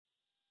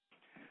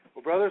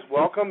Well, brothers,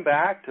 welcome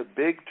back to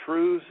Big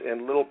Truths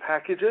in Little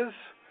Packages,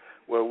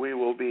 where we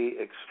will be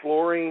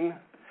exploring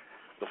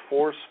the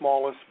four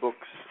smallest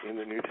books in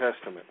the New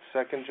Testament,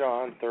 2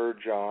 John, 3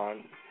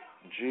 John,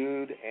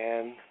 Jude,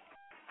 and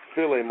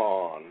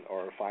Philemon,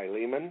 or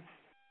Philemon.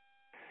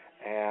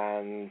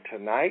 And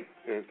tonight,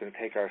 we're going to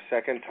take our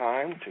second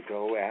time to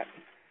go at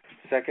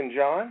 2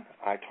 John.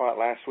 I taught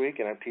last week,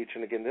 and I'm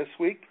teaching again this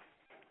week.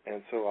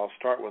 And so I'll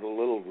start with a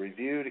little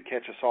review to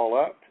catch us all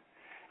up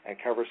and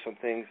cover some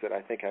things that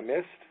I think I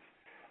missed,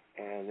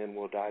 and then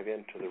we'll dive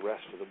into the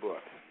rest of the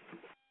book.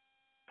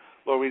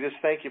 Lord, we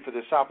just thank you for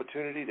this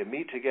opportunity to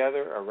meet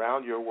together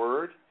around your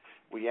word.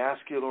 We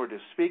ask you, Lord, to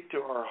speak to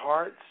our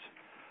hearts.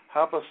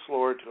 Help us,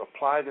 Lord, to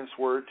apply this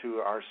word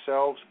to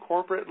ourselves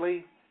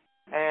corporately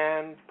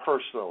and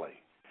personally.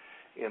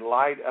 In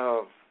light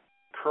of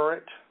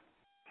current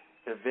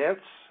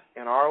events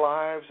in our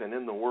lives and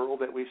in the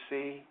world that we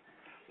see,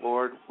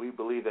 Lord, we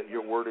believe that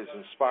your word is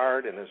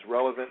inspired and is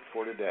relevant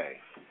for today.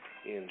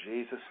 In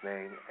Jesus'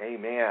 name,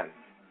 amen.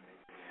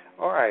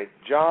 All right,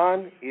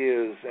 John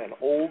is an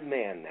old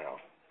man now.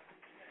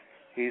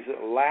 He's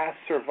the last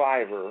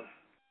survivor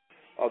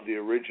of the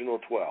original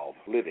 12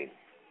 living.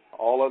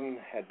 All of them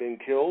had been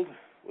killed,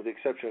 with the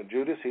exception of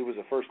Judas. He was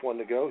the first one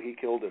to go. He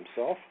killed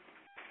himself.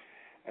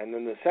 And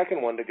then the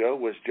second one to go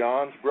was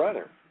John's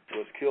brother,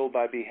 was killed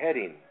by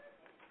beheading.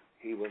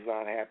 He was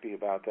not happy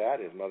about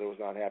that. His mother was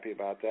not happy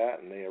about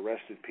that, and they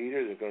arrested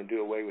Peter. They're going to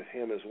do away with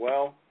him as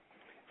well.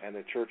 And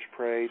the church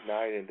prayed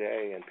night and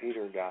day, and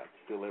Peter got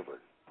delivered.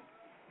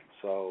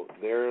 So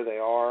there they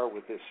are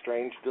with this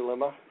strange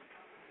dilemma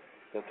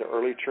that the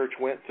early church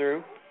went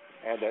through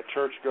and that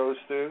church goes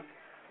through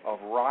of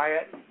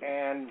riot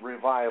and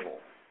revival.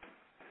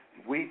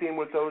 Weeping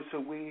with those who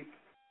weep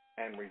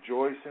and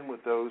rejoicing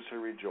with those who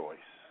rejoice.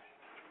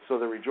 So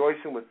they're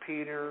rejoicing with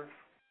Peter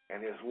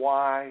and his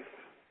wife,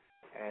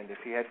 and if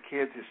he had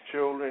kids, his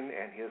children,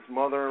 and his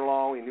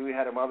mother-in-law. He knew he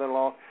had a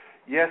mother-in-law.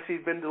 Yes,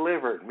 he'd been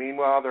delivered.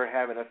 Meanwhile, they're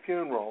having a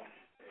funeral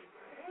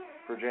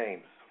for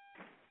James.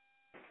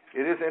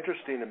 It is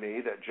interesting to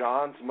me that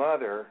John's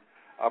mother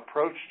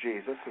approached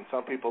Jesus, and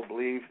some people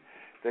believe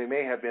they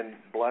may have been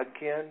blood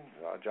kin.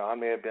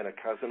 John may have been a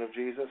cousin of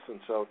Jesus, and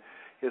so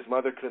his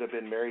mother could have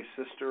been Mary's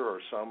sister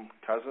or some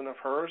cousin of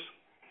hers.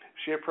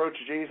 She approached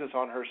Jesus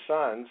on her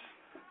son's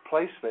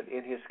placement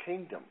in his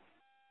kingdom.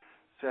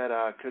 Said,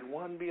 could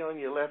one be on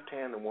your left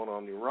hand and one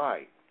on your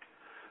right?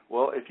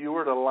 Well, if you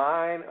were to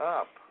line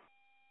up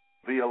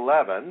the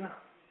 11,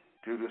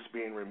 Judas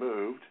being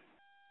removed,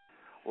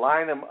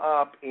 line them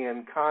up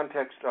in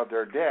context of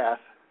their death,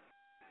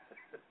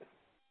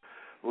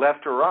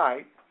 left to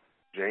right,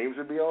 James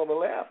would be on the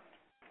left,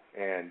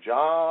 and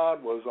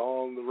John was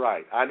on the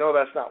right. I know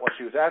that's not what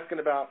she was asking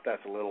about.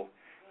 That's a little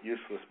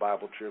useless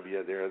Bible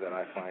trivia there that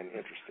I find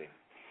interesting.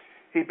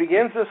 He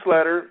begins this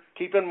letter,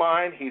 keep in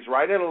mind, he's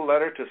writing a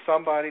letter to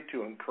somebody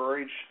to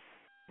encourage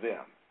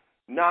them,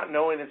 not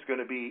knowing it's going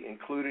to be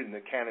included in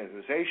the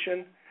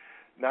canonization,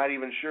 not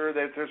even sure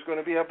that there's going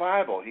to be a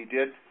Bible. He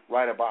did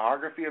write a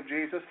biography of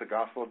Jesus, the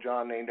Gospel of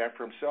John named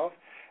after himself,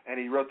 and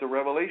he wrote the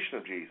Revelation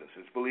of Jesus.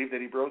 It's believed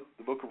that he wrote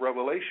the book of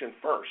Revelation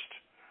first,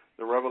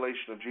 the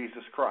Revelation of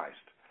Jesus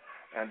Christ.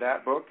 And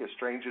that book, as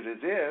strange as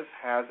it is,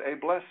 has a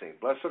blessing.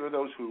 Blessed are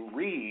those who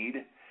read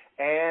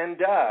and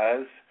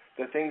does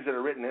the things that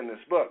are written in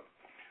this book.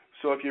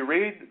 So if you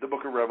read the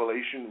book of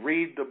Revelation,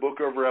 read the book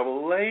of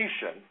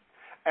Revelation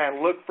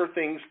and look for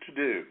things to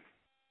do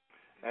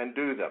and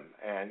do them,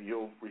 and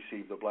you'll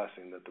receive the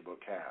blessing that the book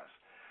has.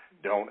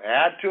 Don't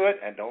add to it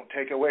and don't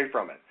take away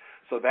from it.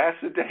 So that's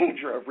the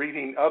danger of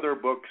reading other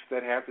books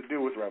that have to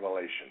do with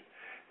Revelation.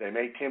 They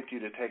may tempt you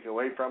to take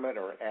away from it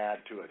or add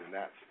to it, and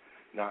that's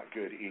not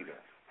good either.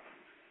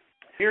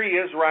 Here he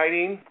is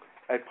writing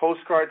a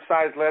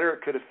postcard-sized letter.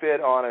 It could have fit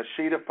on a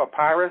sheet of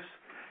papyrus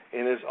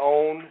in his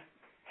own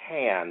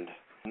hand.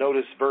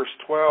 Notice verse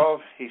 12.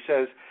 He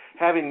says,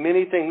 having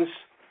many things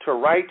to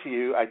write to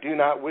you, I do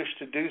not wish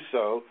to do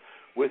so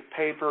with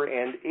paper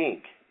and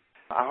ink.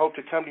 I hope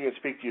to come to you and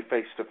speak to you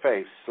face to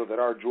face so that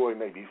our joy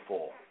may be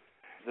full.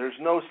 There's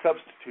no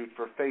substitute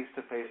for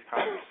face-to-face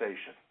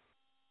conversation.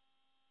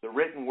 The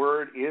written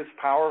word is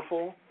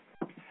powerful,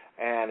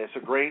 and it's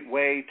a great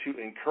way to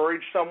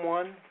encourage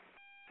someone.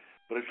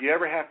 But if you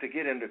ever have to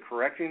get into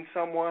correcting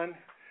someone,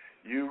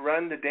 you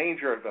run the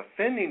danger of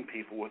offending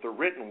people with a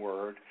written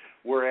word,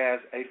 whereas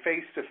a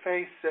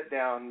face-to-face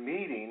sit-down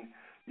meeting,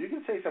 you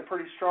can say some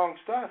pretty strong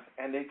stuff,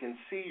 and they can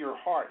see your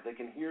heart. They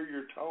can hear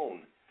your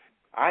tone.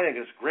 I think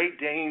it's great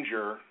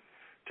danger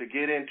to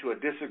get into a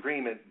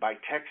disagreement by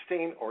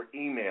texting or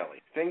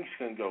emailing. Things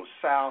can go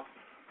south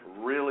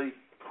really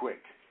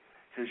quick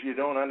because you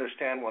don't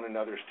understand one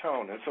another's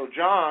tone. And so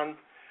John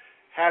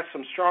has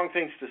some strong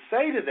things to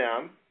say to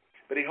them,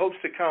 but he hopes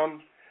to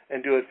come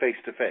and do it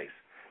face-to-face.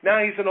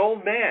 Now, he's an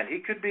old man. He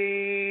could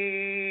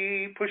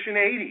be pushing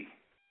 80.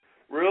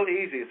 Real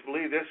easy. It's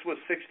believed this was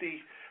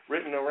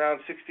written around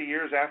 60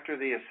 years after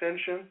the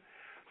Ascension.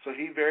 So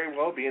he very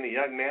well, being a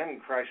young man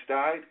and Christ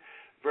died,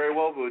 very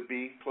well would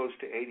be close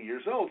to 80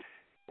 years old.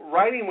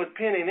 Writing with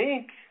pen and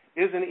ink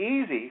isn't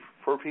easy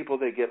for for people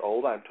that get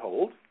old, I'm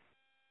told.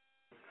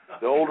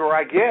 The older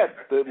I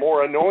get, the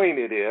more annoying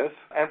it is.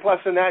 And plus,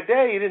 in that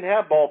day, you didn't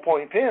have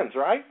ballpoint pens,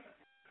 right?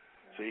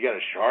 So you got to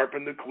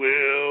sharpen the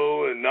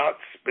quill and not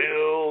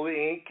spill the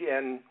ink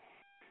and,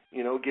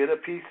 get a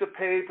piece of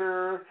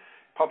paper.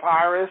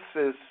 Papyrus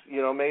is,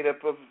 made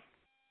up of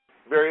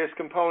various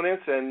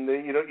components, and,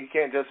 you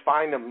can't just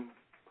find them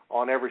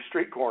on every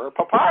street corner.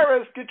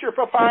 Papyrus, get your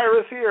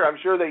papyrus here. I'm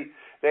sure they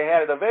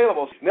had it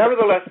available.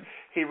 Nevertheless,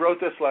 he wrote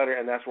this letter,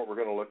 and that's what we're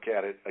going to look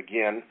at it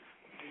again.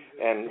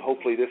 And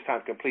hopefully this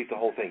time complete the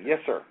whole thing. Yes,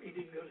 sir? He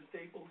didn't go to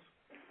Staples?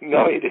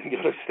 No, he didn't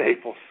go to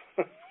Staples.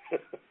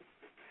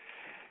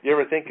 You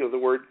ever think of the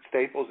word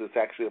Staples? It's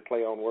actually a play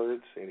on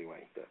words.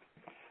 Anyway,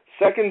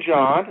 2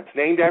 John, it's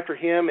named after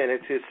him, and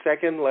it's his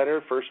second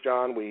letter. 1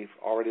 John we've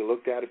already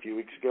looked at a few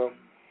weeks ago.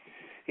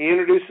 He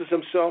introduces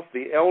himself,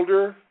 the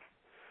elder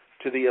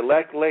to the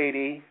elect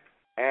lady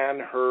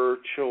and her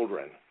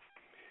children.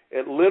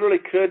 It literally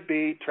could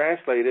be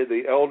translated,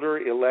 the elder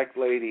elect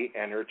lady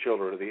and her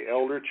children, or the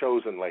elder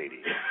chosen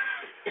lady.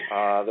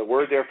 The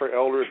word there for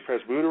elder is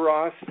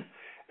presbyteros,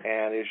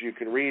 and as you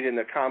can read in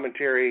the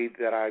commentary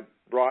that I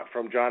brought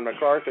from John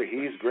MacArthur,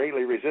 he's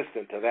greatly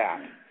resistant to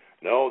that.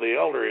 No, the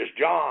elder is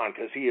John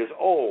because he is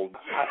old.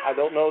 I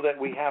don't know that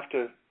we have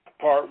to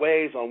part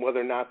ways on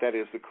whether or not that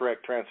is the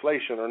correct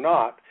translation or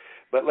not,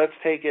 but let's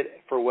take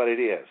it for what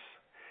it is.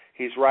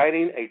 He's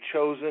writing a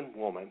chosen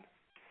woman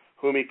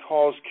whom he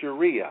calls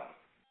Curia.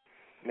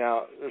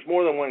 Now, there's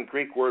more than one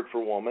Greek word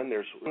for woman.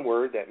 There's one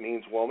word that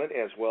means woman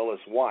as well as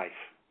wife.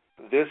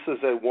 This is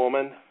a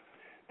woman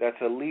that's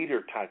a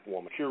leader-type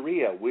woman.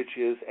 Curia, which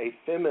is a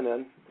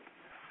feminine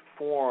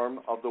form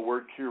of the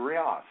word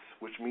kurios,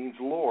 which means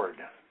Lord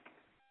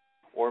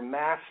or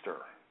master,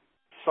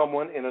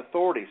 someone in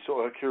authority. So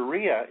a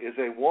Curia is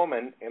a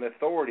woman in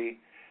authority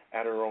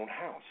at her own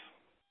house.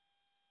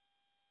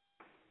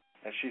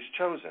 And she's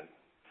chosen.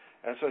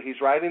 And so he's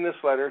writing this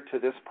letter to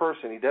this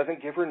person. He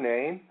doesn't give her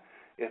name.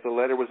 If the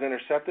letter was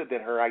intercepted,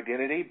 then her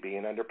identity,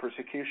 being under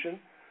persecution,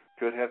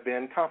 could have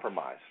been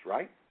compromised,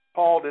 right?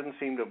 Paul didn't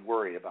seem to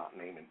worry about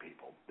naming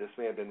people. This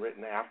may have been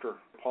written after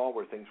Paul,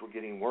 where things were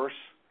getting worse.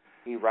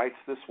 He writes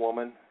this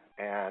woman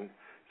and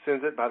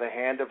sends it by the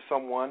hand of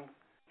someone.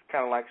 It's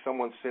kind of like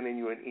someone sending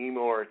you an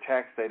email or a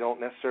text. They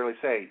don't necessarily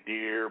say,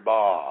 Dear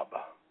Bob.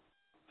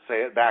 Say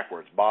it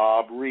backwards,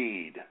 Bob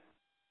Reed.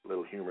 A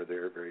little humor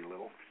there, very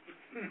little.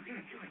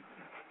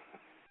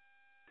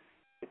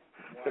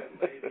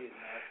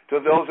 To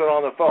those that are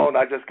on the phone,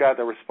 I just got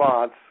the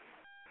response.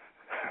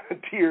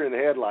 Deer in the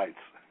headlights.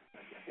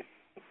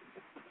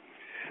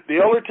 The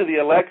elder to the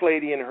elect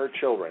lady and her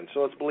children.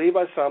 So it's believed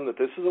by some that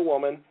this is a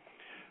woman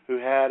who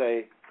had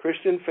a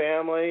Christian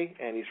family,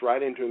 and he's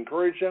writing to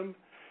encourage them,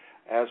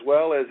 as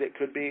well as it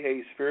could be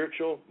a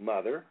spiritual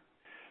mother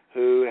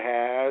who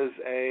has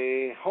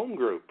a home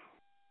group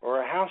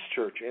or a house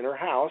church in her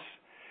house,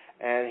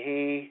 and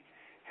he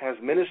has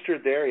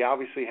ministered there. He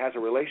obviously has a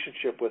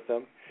relationship with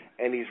them,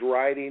 and he's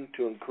writing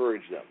to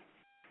encourage them.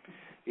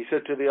 He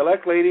said, to the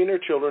elect lady and her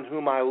children,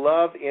 whom I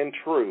love in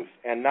truth,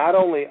 and not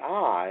only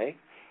I,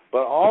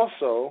 but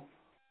also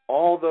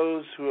all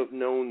those who have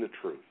known the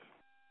truth.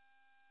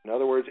 In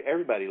other words,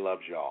 everybody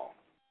loves y'all.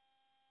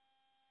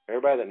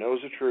 Everybody that knows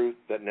the truth,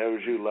 that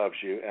knows you, loves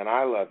you, and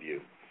I love you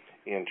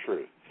in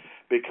truth.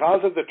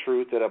 Because of the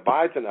truth that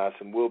abides in us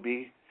and will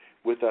be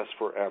with us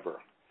forever.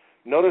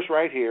 Notice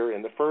right here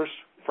in the first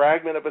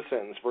fragment of a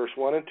sentence, verse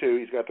 1 and 2,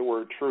 he's got the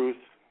word truth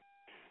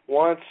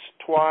once,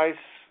 twice,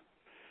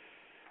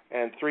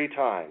 and 3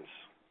 times.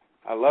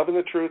 I love in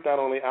the truth, not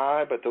only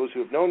I, but those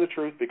who have known the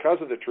truth because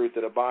of the truth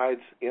that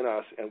abides in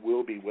us and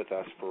will be with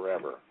us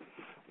forever.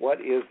 What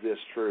is this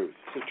truth?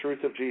 It's the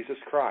truth of Jesus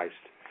Christ.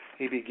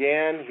 He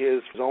began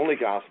his only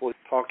gospel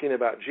talking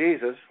about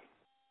Jesus.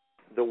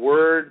 The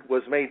Word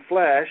was made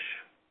flesh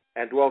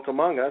and dwelt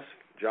among us.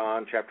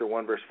 John chapter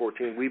 1, verse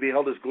 14. We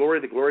beheld his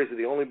glory, the glories of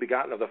the only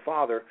begotten of the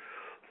Father,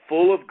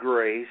 full of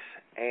grace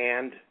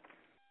and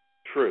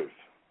truth.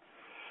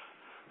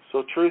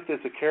 So truth is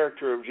the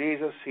character of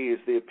Jesus. He is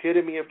the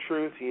epitome of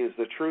truth. He is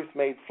the truth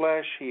made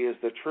flesh. He is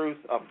the truth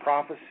of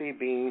prophecy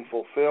being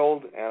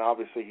fulfilled, and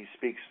obviously he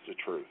speaks the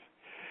truth.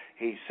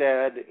 He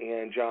said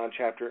in John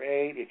chapter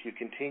 8, if you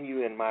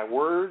continue in my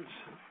words,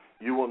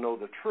 you will know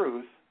the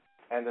truth,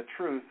 and the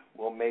truth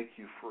will make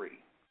you free.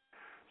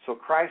 So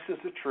Christ is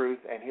the truth,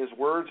 and his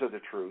words are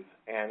the truth,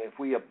 and if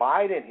we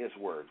abide in his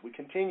words, we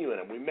continue in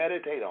them, we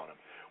meditate on them,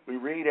 we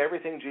read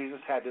everything Jesus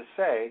had to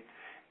say,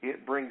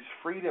 it brings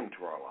freedom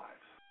to our lives.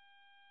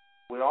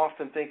 We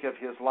often think of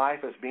his life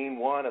as being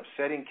one of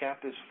setting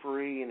captives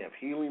free and of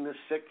healing the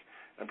sick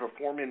and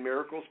performing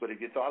miracles, but if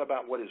you thought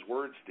about what his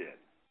words did,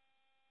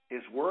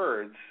 his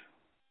words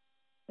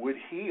would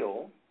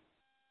heal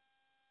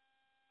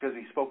because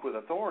he spoke with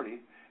authority,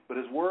 but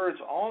his words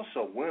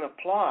also, when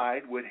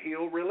applied, would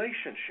heal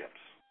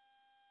relationships.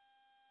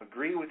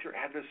 Agree with your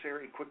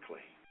adversary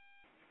quickly.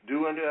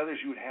 Do unto others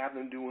you would have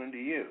them do unto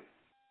you.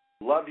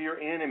 Love your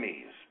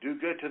enemies. Do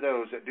good to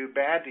those that do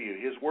bad to you.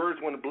 His words,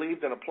 when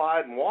believed and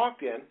applied and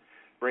walked in,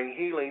 bring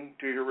healing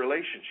to your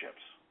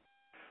relationships.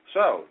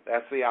 So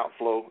that's the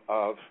outflow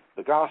of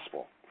the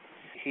gospel.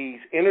 He's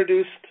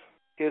introduced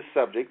his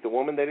subject, the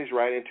woman that he's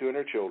writing to and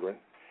her children,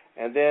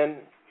 and then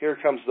here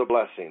comes the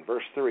blessing.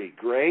 Verse 3,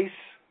 grace,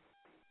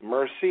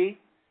 mercy,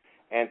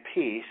 and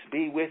peace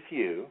be with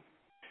you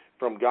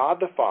from God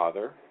the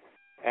Father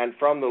and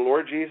from the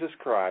Lord Jesus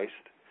Christ,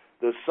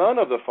 the Son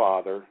of the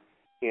Father,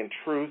 in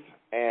truth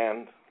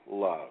and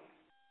love.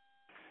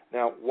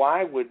 Now,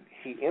 why would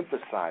he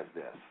emphasize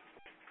this?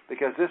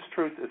 Because this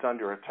truth is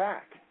under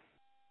attack.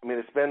 I mean,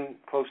 it's been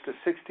close to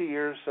 60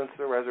 years since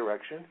the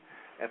resurrection,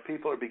 and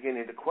people are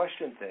beginning to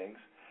question things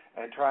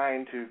and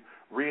trying to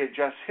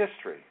readjust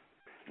history.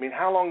 I mean,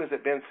 how long has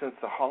it been since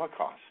the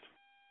Holocaust?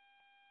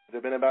 Has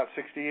it been about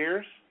 60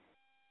 years?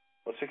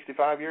 Well,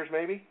 65 years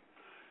maybe?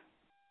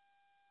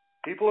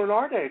 People in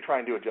our day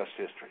trying to adjust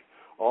history.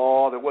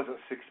 Oh, there wasn't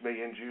 6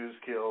 million Jews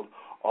killed.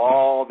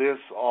 All this,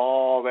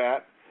 all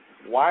that.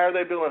 Why are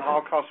they building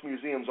Holocaust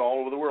museums all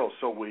over the world?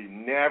 So we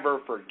never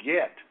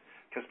forget.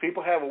 Because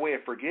people have a way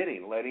of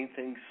forgetting, letting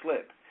things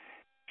slip.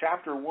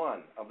 Chapter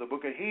 1 of the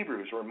book of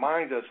Hebrews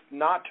reminds us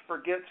not to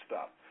forget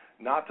stuff,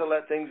 not to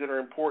let things that are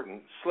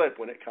important slip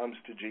when it comes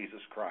to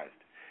Jesus Christ.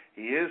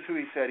 He is who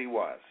he said he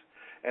was.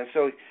 And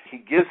so he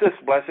gives this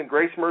blessing,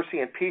 grace, mercy,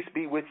 and peace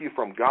be with you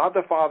from God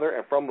the Father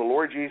and from the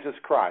Lord Jesus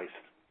Christ.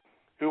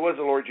 Who was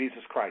the Lord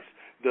Jesus Christ?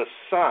 The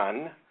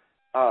Son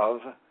of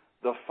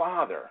the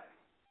Father,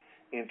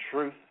 in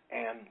truth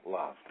and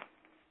love.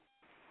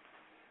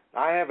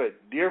 I have a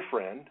dear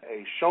friend,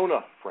 a Shona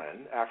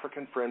friend,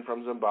 African friend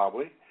from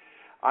Zimbabwe.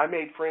 I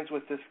made friends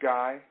with this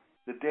guy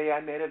the day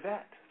I met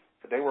Yvette.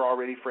 They were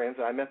already friends.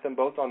 I met them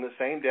both on the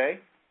same day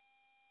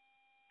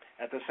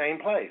at the same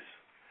place.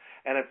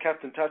 And I've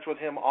kept in touch with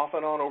him off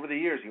and on over the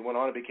years. He went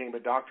on and became a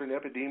doctor in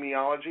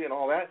epidemiology and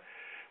all that.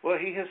 Well,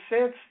 he has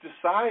since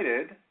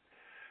decided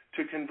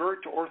to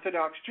convert to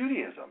Orthodox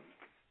Judaism.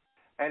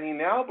 And he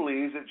now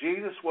believes that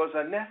Jesus was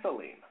a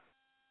Nephilim.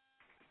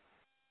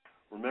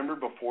 Remember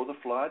before the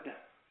flood?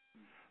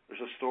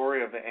 There's a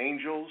story of the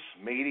angels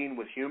mating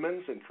with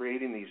humans and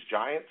creating these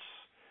giants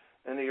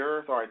in the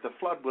earth. All right, the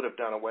flood would have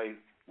done away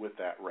with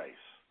that race.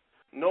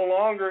 No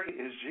longer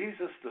is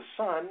Jesus the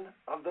Son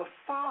of the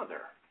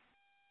Father.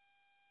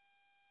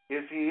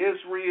 If he is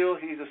real,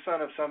 he's a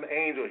son of some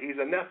angel. He's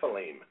a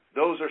Nephilim.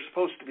 Those are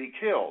supposed to be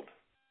killed.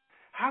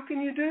 How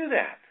can you do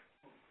that?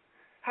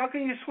 How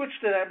can you switch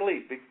to that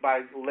belief?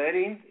 By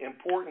letting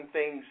important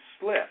things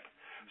slip.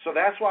 So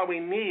that's why we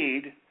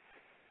need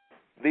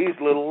these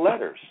little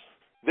letters.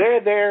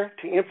 They're there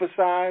to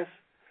emphasize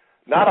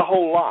not a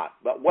whole lot,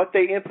 but what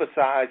they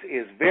emphasize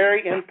is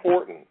very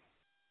important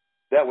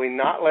that we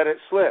not let it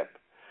slip.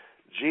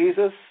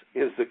 Jesus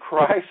is the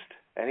Christ,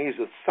 and he's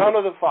the Son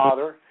of the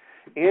Father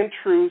in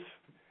truth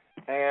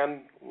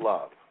and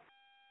love.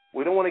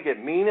 We don't want to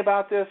get mean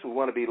about this. We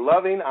want to be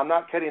loving. I'm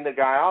not cutting the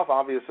guy off.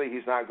 Obviously,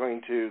 he's not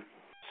going to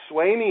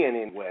sway me in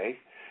any way,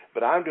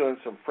 but I'm doing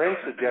some friend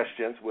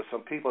suggestions with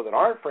some people that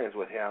aren't friends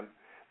with him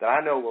that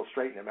I know will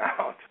straighten him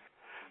out.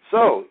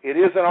 So, it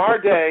is in our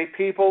day,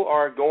 people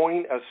are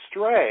going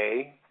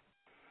astray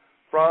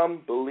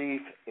from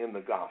belief in the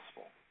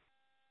gospel.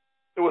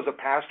 There was a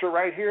pastor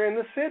right here in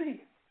the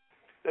city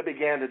that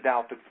began to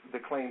doubt the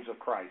claims of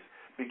Christ,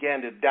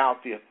 began to doubt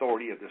the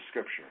authority of the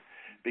Scripture,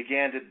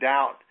 began to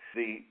doubt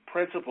the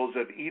principles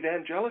of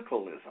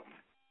evangelicalism,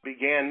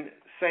 began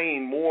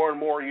saying more and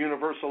more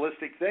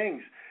universalistic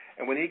things.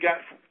 And when he got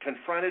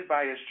confronted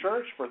by his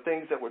church for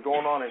things that were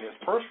going on in his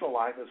personal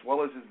life as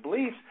well as his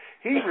beliefs,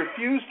 he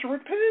refused to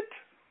repent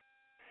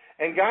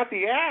and got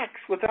the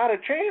axe without a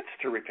chance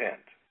to repent.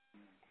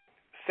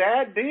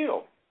 Sad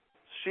deal.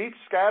 Sheep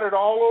scattered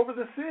all over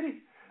the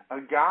city.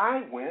 A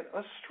guy went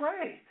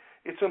astray.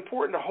 It's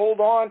important to hold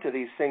on to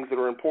these things that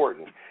are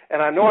important.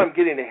 And I know I'm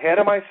getting ahead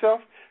of myself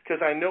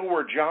because I know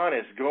where John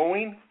is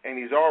going, and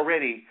he's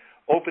already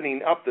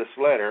opening up this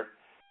letter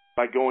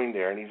by going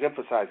there, and he's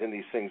emphasizing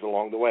these things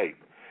along the way.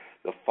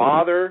 The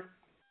Father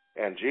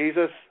and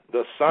Jesus,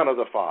 the Son of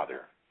the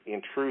Father,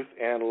 in truth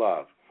and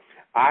love.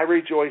 I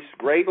rejoice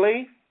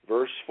greatly,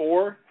 verse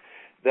 4,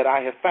 that I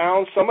have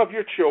found some of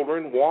your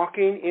children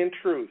walking in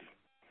truth,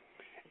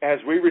 as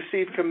we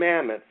receive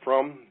commandment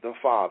from the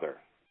Father.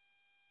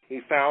 He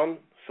found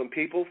some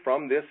people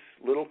from this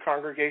little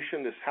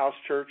congregation, this house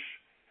church,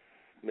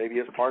 maybe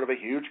as part of a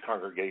huge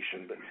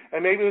congregation,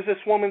 and maybe it was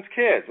this woman's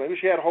kids. Maybe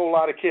she had a whole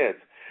lot of kids.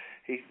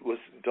 He was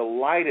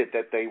delighted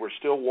that they were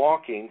still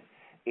walking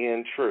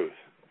in truth.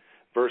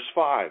 Verse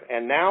 5,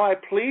 and now I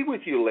plead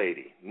with you,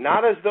 lady,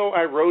 not as though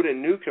I wrote a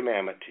new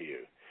commandment to you,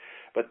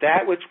 but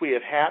that which we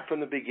have had from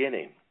the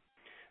beginning,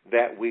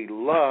 that we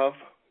love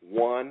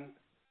one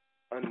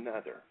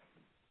another.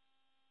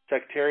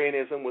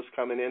 Sectarianism was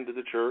coming into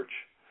the church.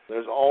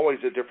 There's always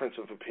a difference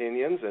of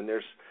opinions, and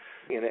there's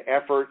in an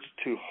effort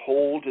to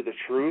hold to the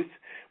truth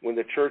when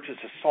the church is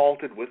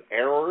assaulted with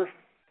error.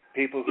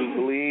 People who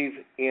believe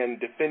in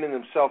defending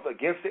themselves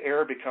against the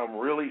error become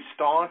really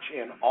staunch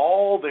in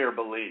all their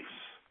beliefs.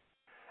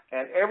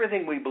 And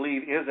everything we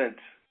believe isn't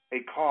a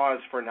cause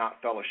for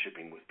not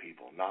fellowshipping with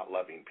people, not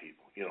loving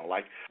people. You know,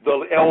 like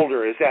the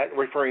elder, is that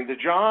referring to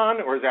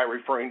John or is that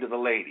referring to the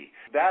lady?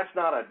 That's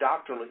not a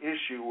doctrinal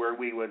issue where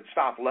we would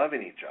stop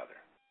loving each other.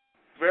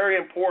 Very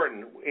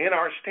important in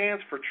our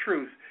stance for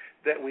truth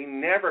that we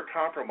never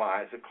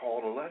compromise the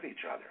call to love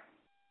each other.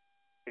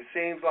 It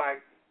seems like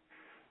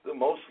the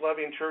most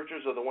loving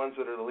churches are the ones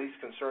that are the least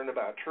concerned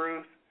about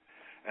truth,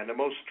 and the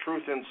most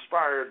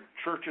truth-inspired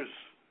churches,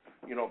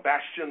 you know,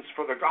 bastions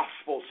for the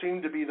gospel,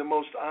 seem to be the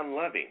most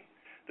unloving.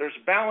 There's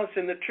balance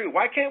in the two.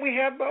 Why can't we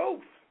have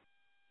both?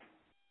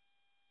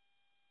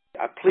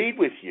 I plead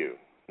with you,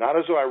 not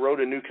as though I wrote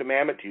a new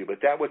commandment to you, but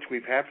that which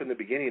we've had from the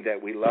beginning,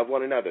 that we love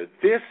one another.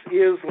 This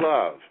is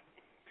love,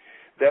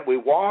 that we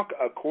walk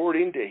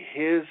according to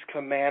his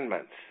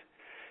commandments.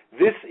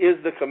 This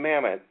is the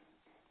commandment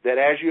that,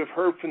 as you have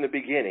heard from the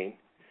beginning,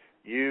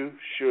 you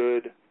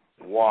should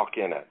walk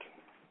in it.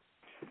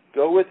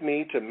 Go with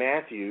me to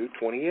Matthew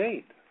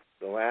 28,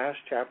 the last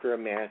chapter of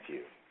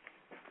Matthew.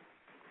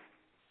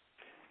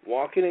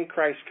 Walking in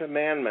Christ's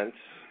commandments.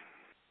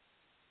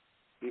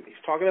 He's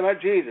talking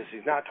about Jesus.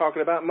 He's not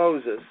talking about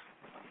Moses.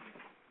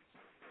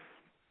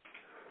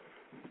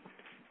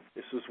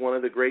 This is one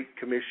of the Great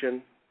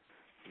Commission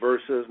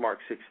verses. Mark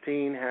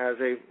 16 has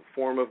a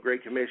form of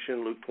Great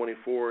Commission, Luke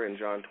 24 and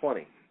John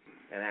 20.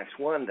 And Acts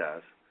 1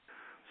 does.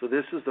 So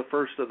this is the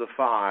first of the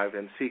 5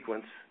 in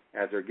sequence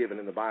as they're given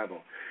in the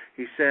Bible.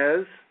 He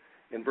says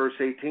in verse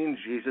 18,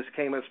 Jesus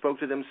came and spoke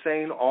to them,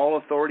 saying, all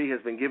authority has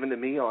been given to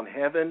me on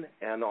heaven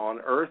and on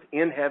earth,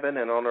 in heaven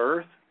and on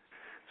earth.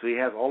 So he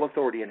has all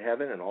authority in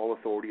heaven and all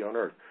authority on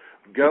earth.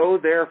 Go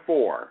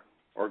therefore,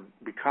 or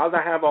because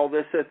I have all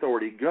this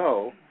authority,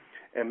 go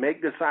and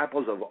make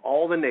disciples of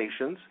all the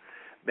nations,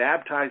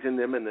 baptizing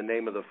them in the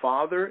name of the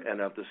Father and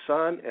of the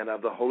Son and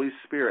of the Holy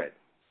Spirit,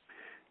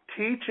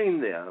 teaching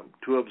them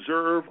to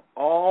observe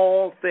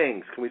all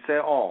things. Can we say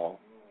all?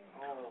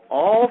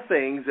 All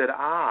things that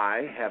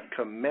I have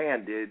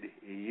commanded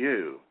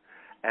you.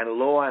 And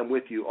lo, I am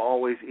with you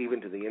always, even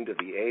to the end of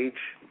the age.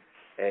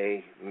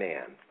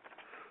 Amen.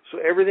 So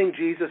everything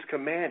Jesus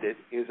commanded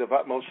is of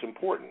utmost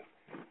importance.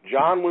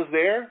 John was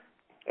there,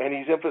 and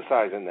he's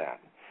emphasizing that.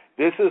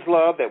 This is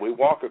love, that we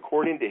walk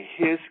according to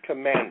his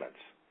commandments.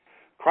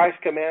 Christ's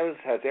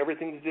commandments has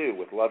everything to do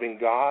with loving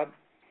God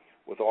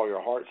with all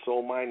your heart,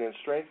 soul, mind, and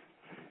strength,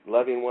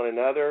 loving one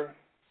another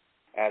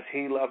as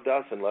he loved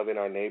us, and loving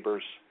our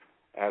neighbors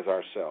as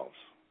ourselves.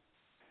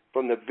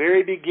 From the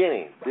very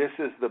beginning, this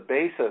is the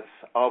basis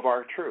of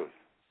our truth.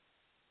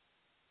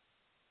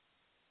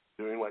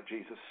 Doing what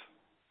Jesus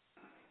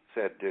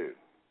said do.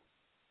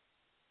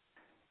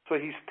 So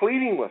he's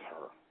pleading with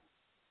her.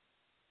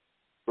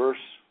 Verse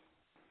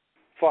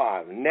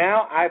 5.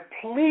 Now I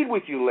plead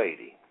with you,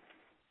 lady.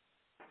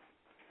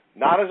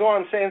 Not as though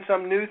I'm saying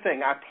some new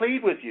thing. I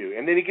plead with you.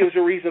 And then he gives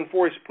a reason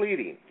for his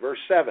pleading. Verse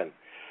 7.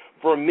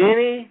 For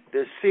many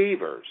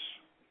deceivers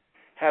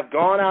have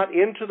gone out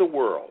into the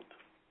world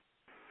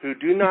who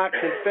do not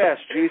confess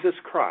Jesus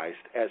Christ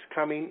as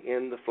coming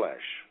in the flesh.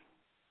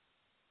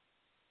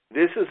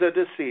 This is a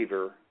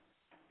deceiver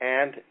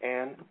and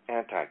an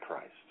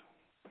antichrist.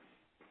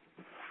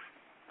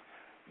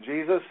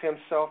 Jesus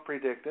himself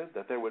predicted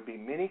that there would be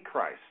many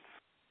Christs,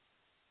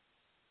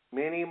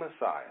 many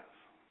Messiahs.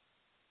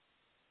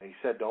 He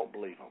said, don't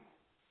believe them.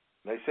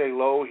 They say,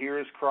 lo, here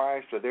is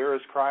Christ, or there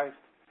is Christ.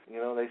 You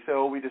know, they say,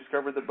 oh, we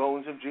discovered the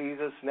bones of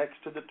Jesus next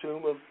to the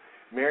tomb of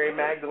Mary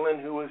Magdalene,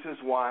 who was his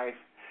wife.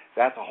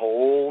 That's a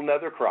whole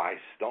nother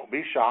Christ. Don't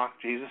be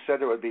shocked. Jesus said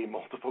there would be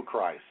multiple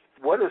Christs.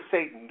 What is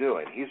Satan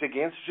doing? He's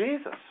against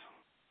Jesus.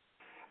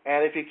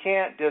 And if he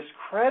can't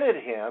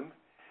discredit him,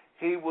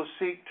 he will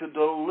seek to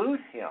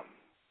dilute him,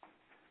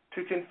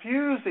 to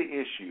confuse the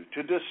issue,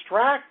 to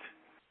distract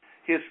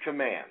his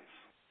commands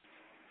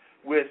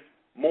with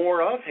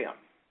more of him.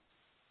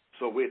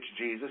 So which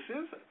Jesus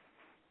is it?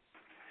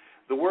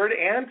 The word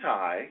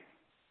anti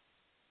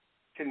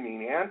can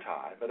mean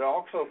anti, but it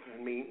also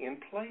can mean in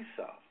place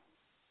of,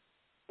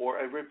 or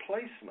a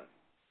replacement.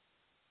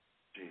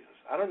 Jesus.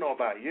 I don't know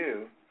about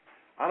you.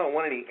 I don't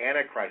want any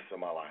antichrists in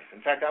my life.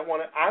 In fact, I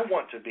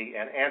want to be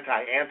an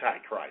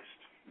anti-antichrist.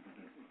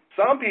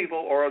 Some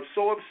people are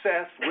so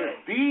obsessed with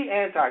the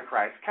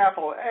Antichrist,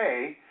 capital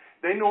A,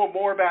 they know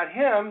more about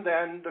him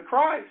than the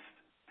Christ.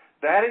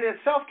 That in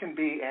itself can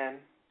be an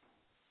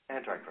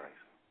Antichrist.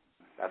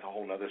 That's a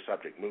whole other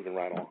subject, moving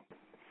right on.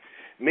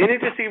 Many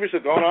deceivers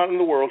have gone on in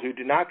the world who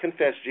do not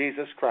confess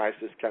Jesus Christ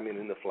as coming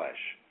in the flesh.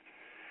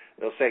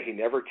 They'll say he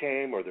never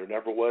came, or there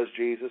never was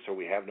Jesus, or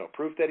we have no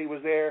proof that he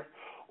was there,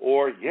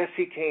 or yes,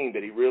 he came,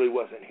 but he really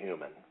wasn't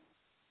human.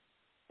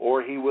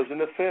 Or he was a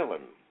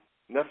Nephilim.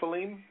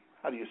 Nephilim?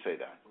 How do you say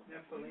that?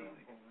 Nephilim.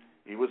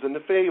 He was a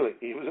Nephilim.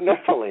 He was a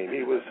Nephilim.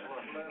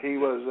 He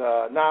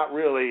was not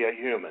really a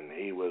human.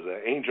 He was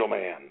an angel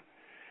man.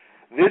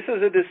 This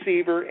is a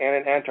deceiver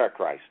and an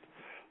antichrist.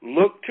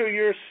 Look to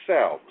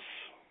yourselves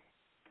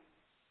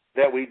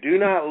that we do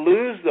not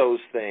lose those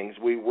things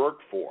we work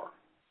for,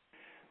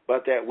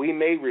 but that we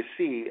may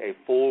receive a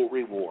full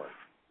reward.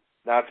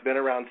 Now, it's been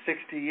around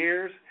 60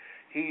 years.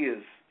 He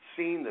is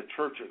seen the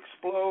church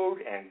explode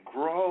and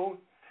grow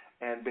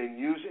and been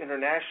used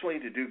internationally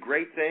to do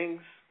great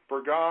things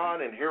for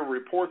God, and hear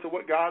reports of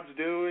what God's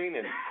doing,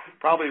 and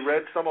probably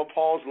read some of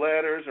Paul's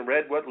letters and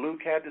read what Luke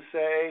had to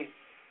say.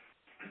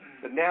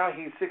 But now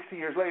he's 60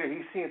 years later,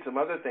 he's seeing some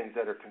other things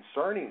that are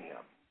concerning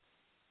him.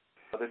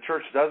 The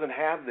church doesn't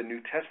have the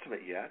New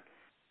Testament yet.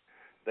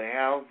 They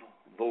have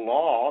the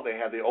law, they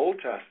have the Old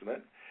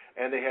Testament,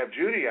 and they have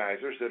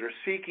Judaizers that are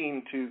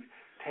seeking to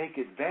take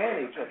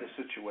advantage of the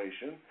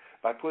situation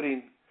by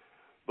putting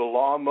the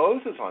law of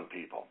Moses on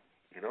people.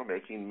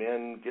 Making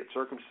men get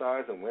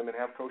circumcised and women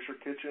have kosher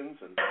kitchens,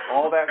 and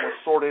all that was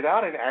sorted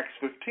out in Acts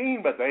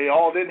 15, but they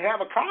all didn't have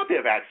a copy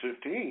of Acts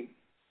 15.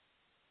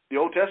 The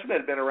Old Testament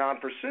had been around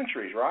for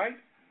centuries, right?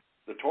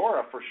 The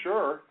Torah, for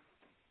sure.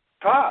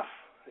 Tough.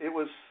 It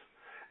was,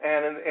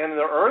 and in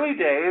the early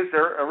days,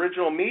 their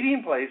original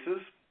meeting places,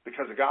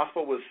 because the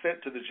gospel was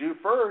sent to the Jew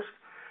first,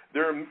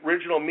 their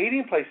original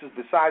meeting places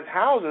besides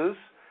houses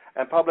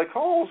and public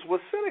halls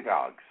was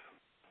synagogues.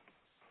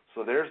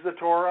 So there's the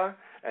Torah,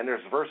 and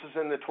there's verses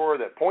in the Torah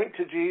that point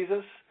to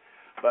Jesus,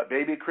 but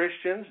baby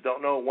Christians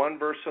don't know one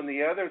verse from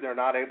the other. They're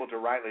not able to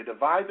rightly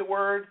divide the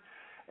word.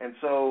 And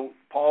so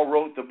Paul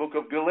wrote the book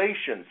of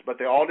Galatians, but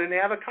they all didn't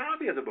have a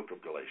copy of the book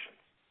of Galatians.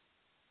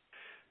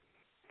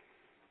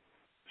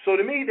 So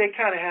to me, they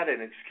kind of had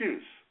an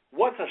excuse.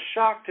 What's a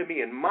shock to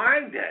me in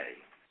my day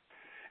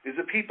is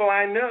the people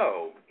I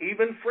know,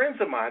 even friends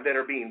of mine, that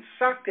are being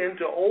sucked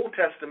into Old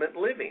Testament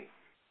living.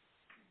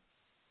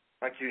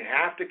 Like, you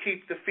have to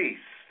keep the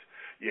feast.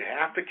 You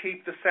have to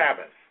keep the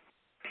Sabbath.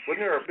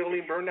 Wasn't there a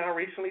building burned down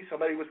recently?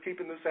 Somebody was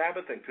keeping the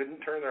Sabbath and couldn't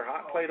turn their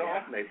hot plate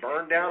off, and they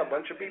burned down a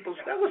bunch of people.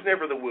 That was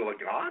never the will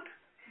of God.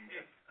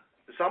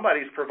 If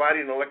somebody's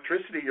providing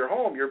electricity to your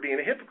home, you're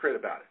being a hypocrite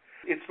about it.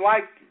 It's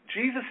like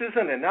Jesus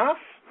isn't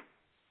enough.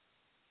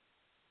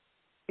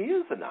 He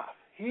is enough.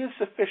 He is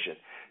sufficient.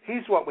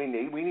 He's what we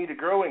need. We need to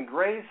grow in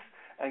grace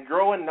and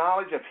grow in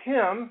knowledge of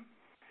Him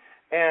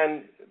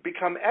and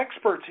become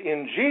experts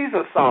in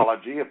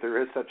Jesusology, if there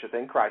is such a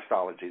thing,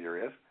 Christology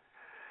there is,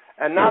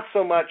 and not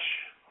so much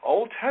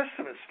Old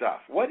Testament stuff.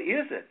 What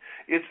is it?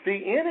 It's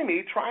the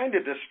enemy trying to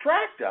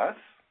distract us.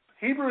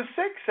 Hebrews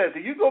 6 says,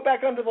 if you go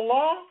back under the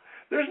law,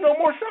 there's no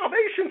more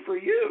salvation for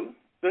you.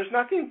 There's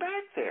nothing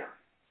back there.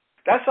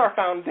 That's our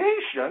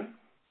foundation.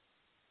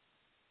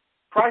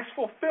 Christ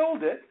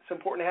fulfilled it. It's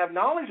important to have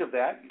knowledge of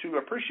that, to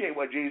appreciate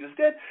what Jesus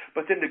did,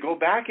 but then to go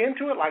back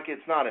into it like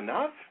it's not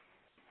enough,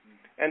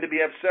 and to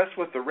be obsessed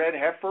with the red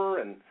heifer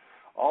and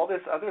all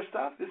this other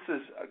stuff, this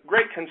is a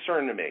great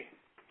concern to me.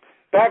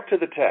 Back to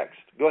the text.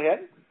 Go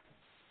ahead.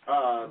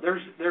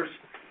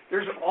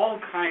 There's all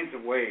kinds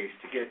of ways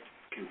to get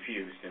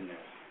confused in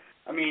this.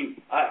 I mean,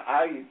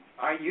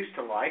 I used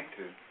to like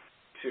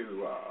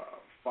to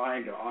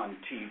find on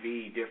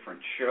TV different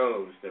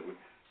shows that would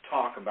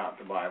talk about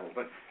the Bible,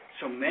 but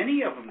so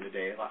many of them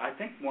today, I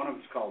think one of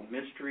them is called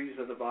Mysteries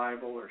of the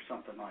Bible or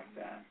something like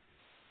that.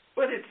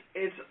 But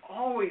it's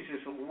always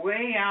this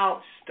way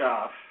out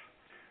stuff.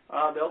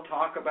 They'll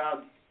talk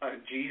about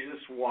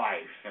Jesus'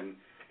 wife and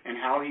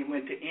how he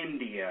went to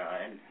India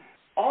and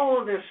all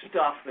of this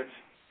stuff that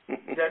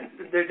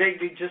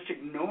they just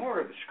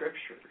ignore the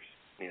scriptures.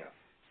 Yeah.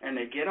 And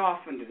they get off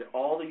into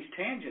all these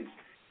tangents,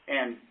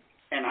 and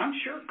I'm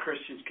sure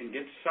Christians can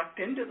get sucked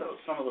into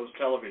some of those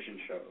television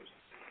shows.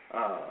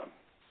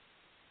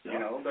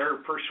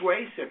 They're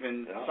persuasive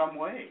in some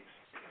ways.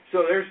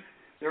 So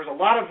there's a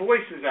lot of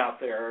voices out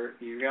there.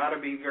 You got to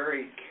be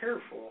very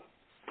careful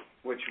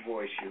which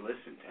voice you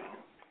listen to.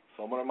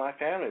 Someone in my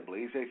family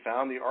believes they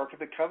found the Ark of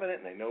the Covenant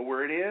and they know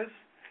where it is.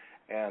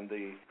 And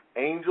the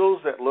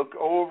angels that look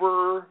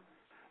over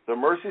the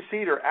mercy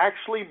seat are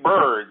actually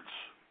birds.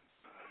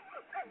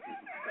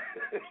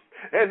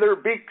 And their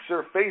beaks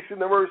are facing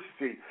the mercy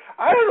seat.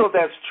 I don't know if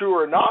that's true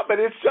or not, but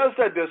it's just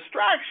a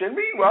distraction.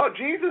 Meanwhile,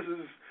 Jesus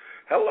is,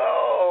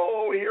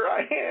 hello, here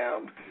I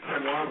am.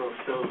 And one of those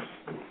shows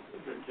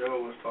that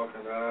Joe was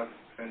talking about,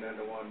 I tuned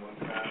into one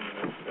time,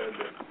 and they said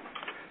that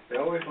they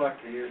always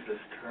like to use this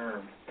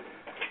term,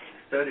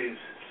 studies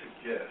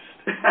suggest.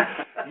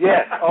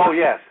 Yes, oh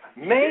yes.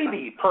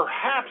 Maybe,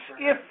 perhaps,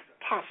 if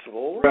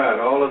possible. Right,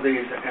 all of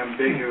these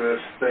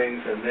ambiguous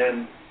things, and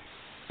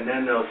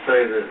then they'll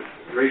say that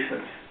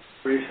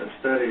recent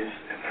studies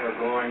are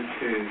going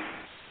to,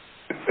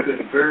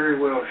 could very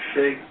well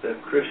shake the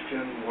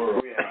Christian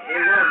world.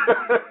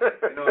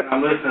 And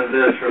I'm listening to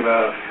this for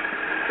about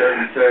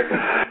 30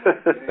 seconds.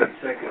 Any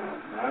second,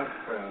 my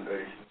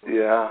foundation.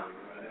 Yeah.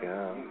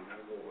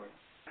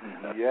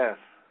 Yes.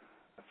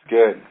 That's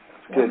good.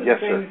 That's good. Yes,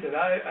 sir. One of the things that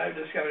I've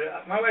discovered,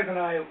 my wife and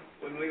I,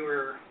 when we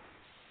were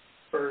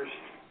first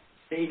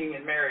dating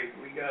and married,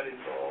 we got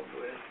involved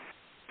with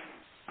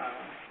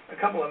a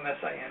couple of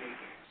Messianic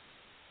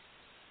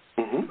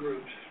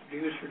groups.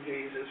 Jews for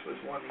Jesus was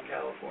one in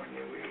California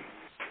we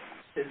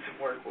did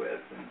some work with.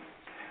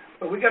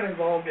 But we got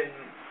involved in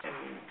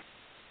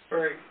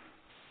very,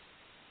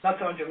 not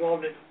so much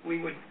involved in,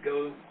 we would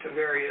go to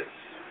various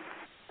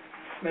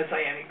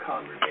Messianic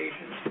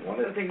congregations. One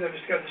of the things I've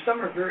discovered,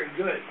 some are very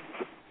good.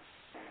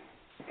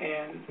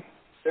 And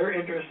their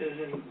interest is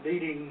in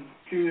leading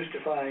Jews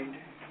to find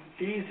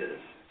Jesus.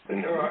 But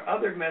there are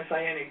other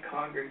Messianic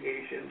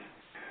congregations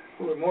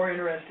who are more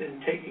interested in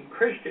taking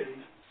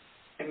Christians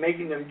and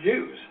making them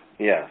Jews.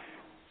 Yes.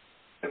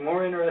 And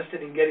more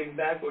interested in getting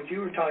back what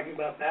you were talking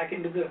about, back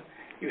into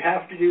you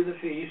have to do the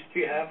feast,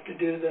 you have to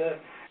do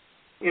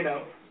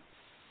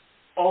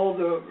all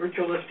the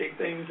ritualistic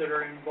things that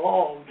are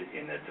involved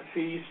in the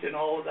feast and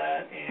all of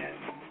that,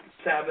 and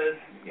Sabbath,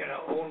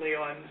 only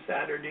on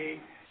Saturday.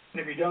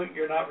 And if you don't,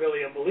 you're not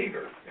really a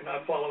believer. You're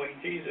not following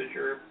Jesus.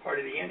 You're part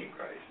of the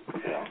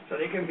Antichrist. Yeah. So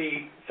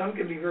some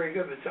can be very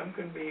good, but some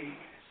can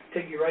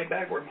take you right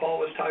back where Paul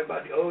was talking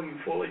about, you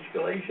foolish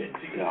Galatians.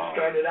 You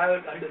started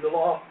out under the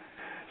law,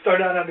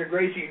 started out under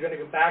grace, you're going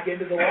to go back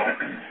into the law?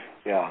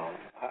 Yeah.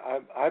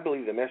 I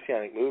believe the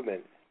Messianic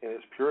movement in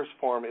its purest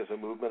form is a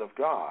movement of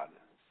God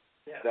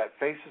that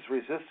faces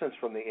resistance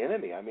from the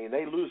enemy. I mean,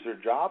 they lose their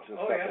jobs and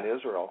stuff in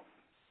Israel.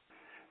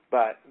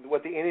 But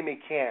what the enemy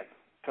can't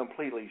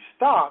completely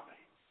stop,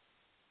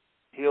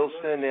 he'll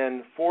send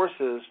in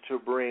forces to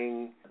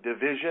bring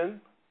division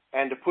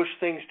and to push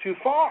things too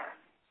far.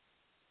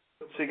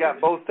 So you got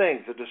both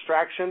things, the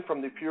distraction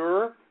from the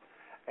pure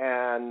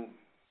and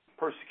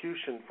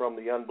persecution from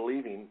the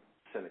unbelieving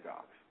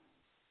synagogues.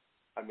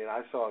 I mean,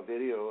 I saw a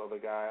video of a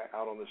guy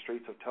out on the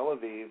streets of Tel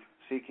Aviv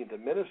seeking to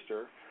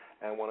minister,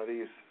 and one of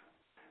these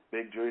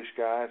big Jewish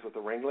guys with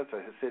the ringlets,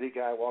 a Hasidic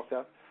guy, walked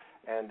up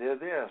and did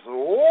this.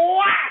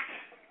 What?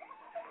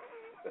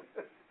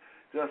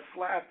 Just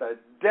slapped the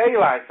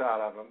daylights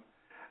out of him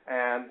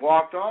and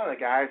walked on. The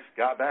guys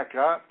got back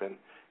up and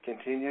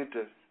continued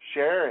to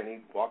share, and he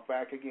walked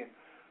back again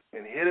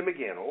and hit him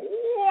again.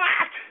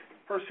 What?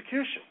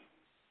 Persecution.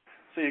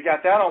 So you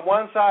got that on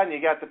one side, and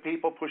you got the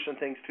people pushing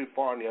things too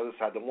far on the other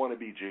side, the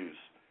wannabe Jews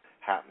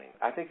happening.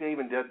 I think they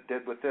even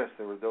did with this.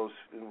 There were those,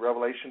 in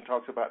Revelation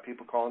talks about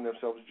people calling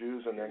themselves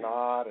Jews and they're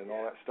not, and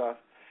all that stuff.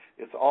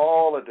 It's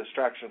all a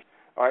distraction.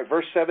 All right,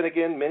 verse 7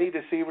 again. Many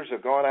deceivers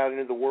have gone out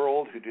into the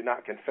world who do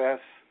not confess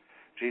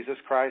Jesus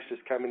Christ is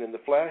coming in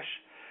the flesh.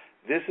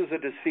 This is a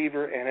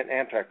deceiver and an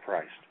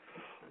antichrist.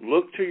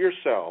 Look to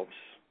yourselves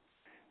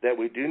that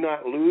we do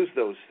not lose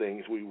those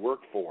things we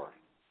work for,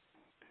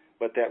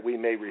 but that we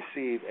may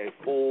receive a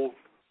full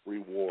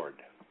reward.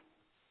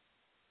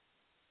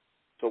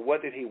 So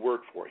what did he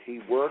work for? He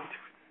worked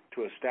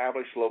to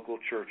establish local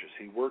churches.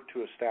 He worked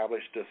to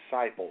establish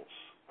disciples.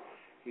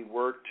 He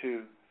worked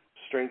to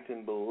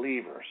strengthen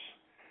believers.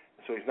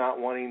 So he's not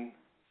wanting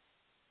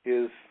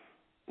his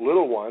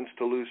little ones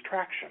to lose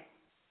traction.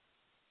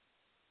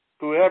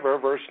 Whoever,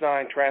 verse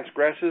 9,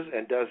 transgresses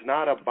and does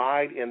not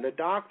abide in the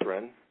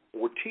doctrine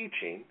or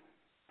teaching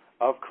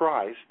of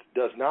Christ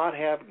does not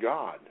have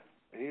God.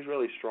 And he's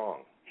really strong.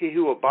 He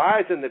who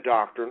abides in the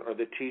doctrine or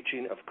the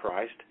teaching of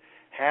Christ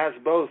has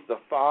both the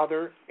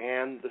Father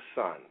and the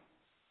Son.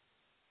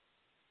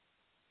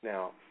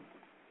 Now,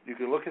 you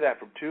can look at that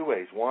from two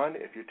ways. One,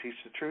 if you teach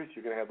the truth,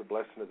 you're going to have the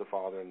blessing of the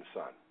Father and the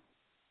Son.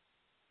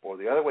 Or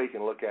the other way you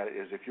can look at it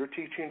is if you're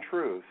teaching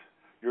truth,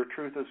 your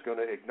truth is going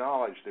to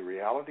acknowledge the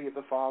reality of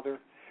the Father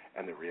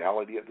and the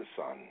reality of the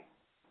Son.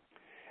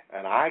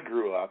 And I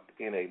grew up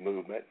in a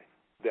movement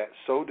that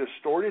so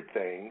distorted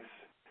things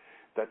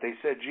that they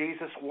said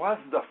Jesus was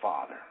the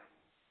Father.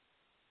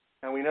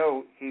 And we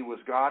know he was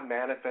God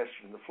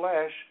manifested in the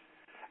flesh.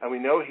 And we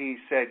know he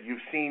said, you've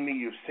seen me,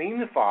 you've seen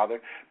the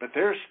Father, but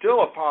there's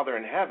still a Father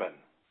in heaven.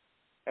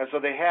 And so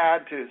they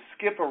had to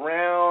skip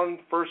around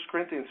 1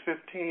 Corinthians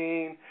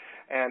 15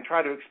 and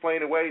try to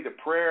explain away the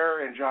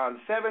prayer in John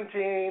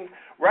 17,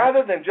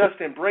 rather than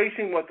just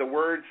embracing what the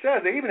Word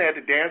says. They even had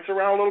to dance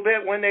around a little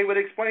bit when they would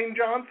explain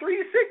John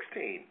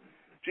 3:16,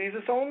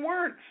 Jesus' own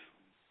words.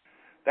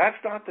 That's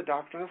not the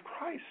doctrine of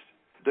Christ.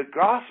 The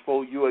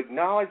gospel, you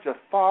acknowledge the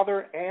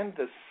Father and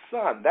the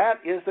Son.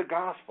 That is the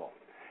gospel.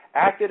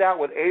 Acted out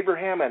with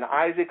Abraham and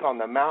Isaac on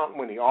the mountain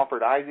when he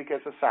offered Isaac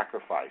as a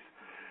sacrifice.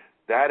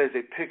 That is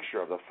a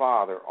picture of the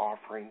Father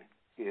offering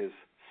his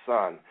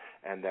Son,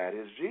 and that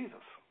is Jesus.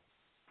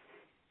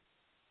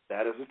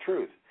 That is the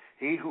truth.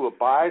 He who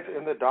abides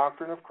in the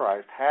doctrine of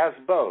Christ has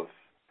both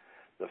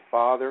the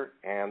Father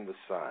and the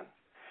Son.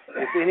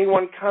 If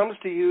anyone comes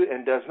to you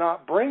and does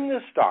not bring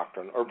this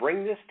doctrine or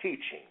bring this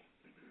teaching,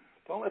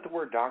 don't let the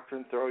word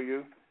doctrine throw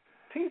you.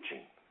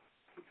 Teaching.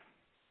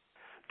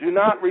 Do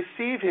not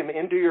receive him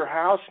into your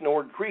house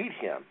nor greet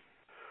him,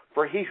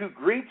 for he who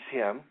greets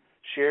him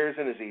shares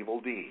in his evil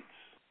deeds.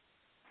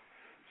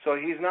 So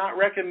he's not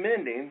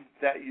recommending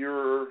that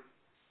you're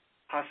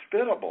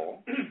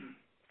hospitable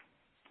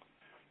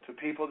to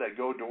people that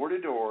go door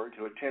to door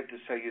to attempt to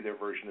sell you their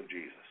version of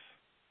Jesus.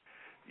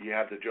 You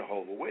have the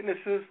Jehovah's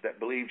Witnesses that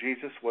believe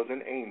Jesus was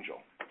an angel.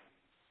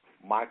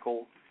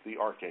 Michael the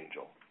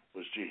archangel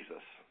was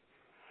Jesus.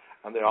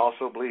 And they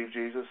also believe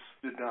Jesus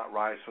did not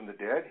rise from the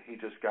dead. He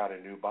just got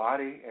a new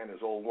body, and his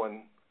old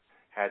one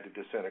had to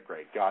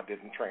disintegrate. God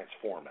didn't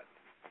transform it.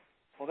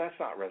 Well, that's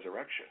not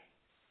resurrection.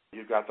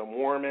 You've got the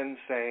Mormons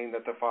saying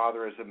that the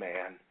Father is a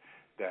man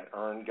that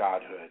earned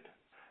godhood.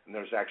 And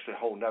there's actually a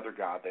whole other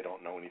God they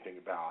don't know anything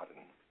about.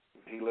 And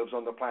he lives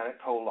on the planet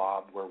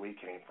Kolob, where we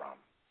came from.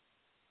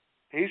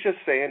 He's just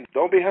saying,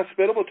 don't be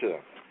hospitable to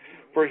him.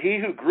 For he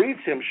who greets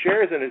him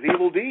shares in his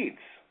evil deeds.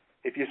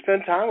 If you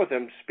spend time with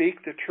him,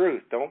 speak the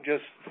truth. Don't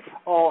just,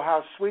 oh,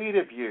 how sweet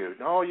of you.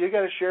 No, you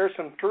got to share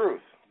some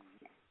truth.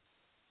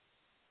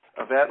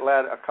 That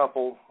led a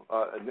couple,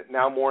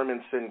 now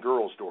Mormons send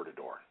girls door to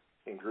door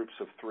in groups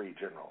of 3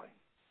 generally.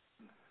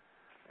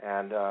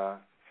 And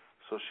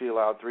so she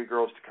allowed 3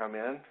 girls to come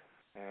in,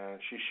 and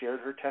she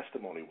shared her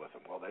testimony with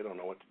them. Well, they don't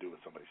know what to do with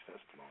somebody's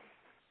testimony.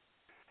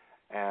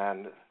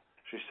 And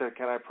she said,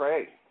 can I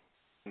pray?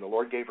 And the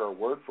Lord gave her a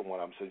word from one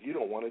of them, said, you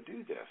don't want to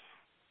do this.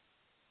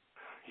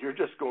 You're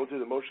just going through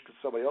the motion because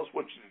somebody else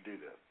wants you to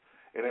do this.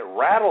 And it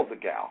rattled the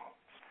gal.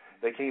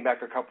 They came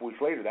back a couple weeks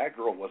later. That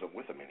girl wasn't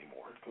with them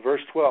anymore.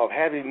 Verse 12,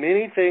 having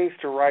many things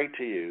to write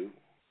to you,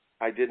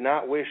 I did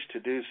not wish to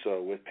do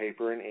so with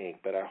paper and ink,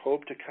 but I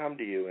hope to come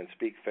to you and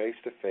speak face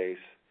to face,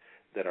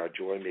 that our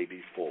joy may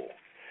be full.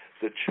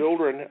 The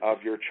children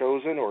of your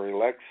chosen or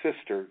elect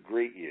sister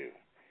greet you.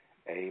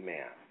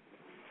 Amen.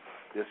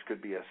 This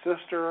could be a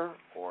sister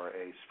or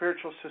a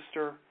spiritual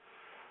sister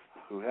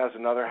who has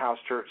another house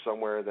church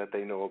somewhere that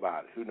they know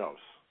about. Who knows?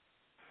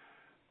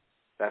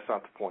 That's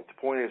not the point. The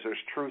point is there's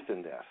truth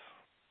in this.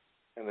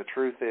 And the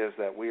truth is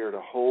that we are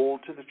to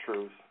hold to the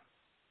truth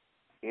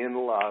in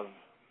love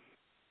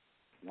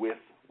with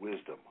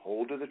wisdom.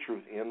 Hold to the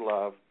truth in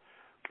love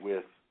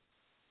with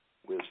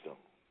wisdom.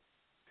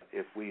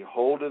 If we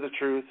hold to the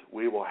truth,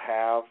 we will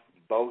have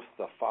both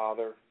the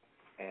Father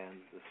and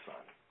the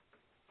Son.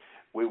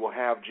 We will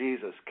have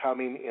Jesus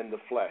coming in the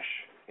flesh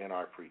in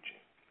our preaching,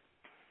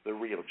 the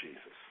real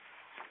Jesus.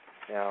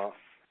 Now,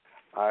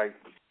 I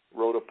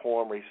wrote a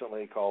poem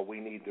recently called We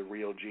Need the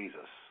Real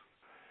Jesus.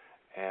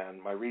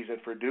 And my reason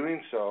for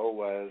doing so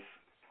was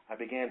I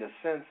began to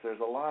sense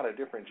there's a lot of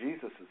different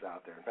Jesuses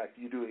out there. In fact,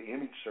 you do an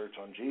image search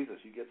on Jesus,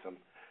 you get some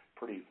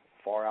pretty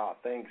far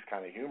out things,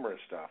 kind of humorous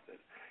stuff, that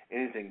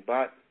anything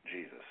but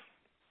Jesus.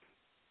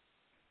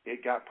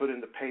 It got put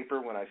in the paper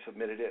when I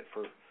submitted it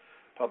for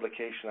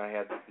publication. I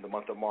had the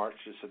month of March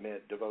to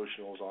submit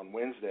devotionals on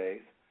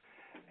Wednesdays.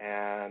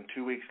 And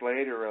 2 weeks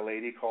later, a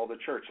lady called the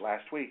church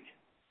last week,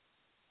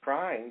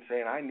 crying,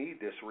 saying, I need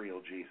this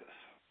real Jesus.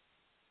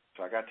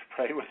 So I got to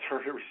pray with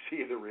her to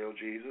receive the real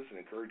Jesus and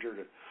encourage her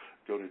to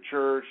go to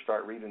church,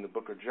 start reading the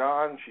book of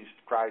John. She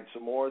cried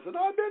some more, said,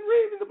 I've been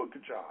reading the book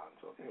of John.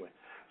 So anyway,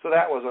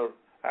 that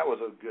was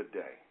a good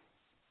day.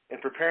 In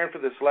preparing for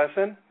this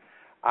lesson,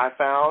 I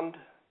found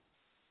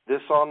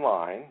this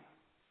online,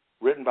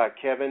 written by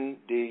Kevin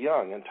D.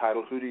 Young,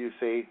 entitled, Who Do You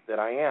Say That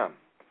I Am?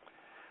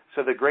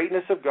 So the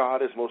greatness of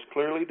God is most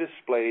clearly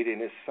displayed in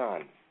his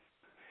Son,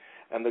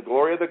 and the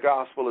glory of the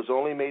gospel is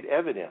only made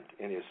evident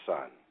in his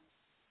Son.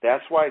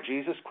 That's why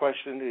Jesus'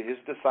 question to his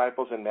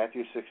disciples in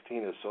Matthew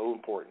 16 is so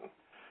important.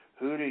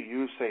 Who do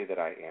you say that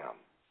I am?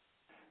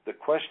 The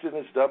question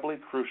is doubly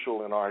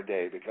crucial in our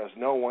day because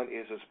no one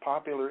is as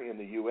popular in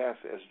the U.S.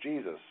 as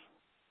Jesus.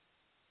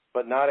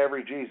 But not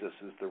every Jesus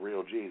is the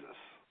real Jesus.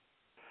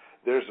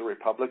 There's the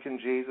Republican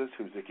Jesus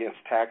who's against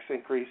tax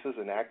increases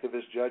and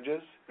activist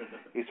judges.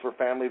 He's for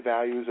family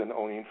values and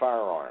owning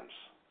firearms.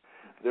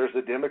 There's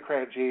the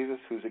Democrat Jesus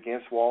who's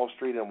against Wall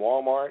Street and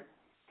Walmart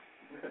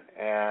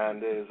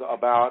and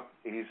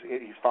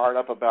he's fired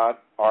up about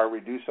our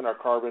reducing our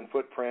carbon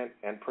footprint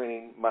and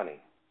printing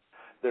money.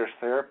 There's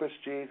therapist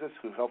Jesus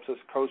who helps us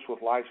cope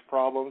with life's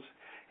problems,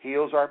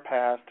 heals our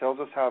past, tells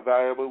us how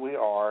valuable we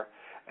are,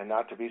 and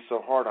not to be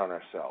so hard on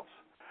ourselves.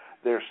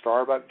 There's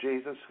Starbucks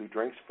Jesus who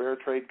drinks fair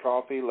trade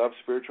coffee, loves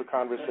spiritual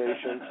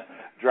conversations,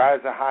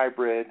 drives a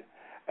hybrid,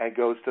 and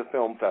goes to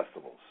film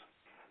festivals.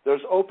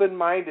 There's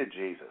open-minded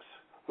Jesus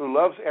who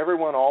loves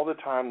everyone all the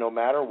time no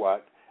matter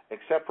what,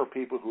 except for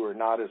people who are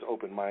not as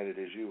open-minded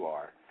as you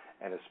are,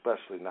 and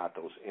especially not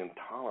those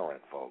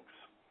intolerant folks.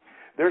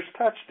 There's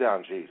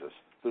touchdown Jesus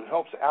who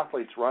helps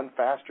athletes run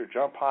faster,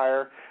 jump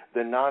higher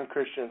than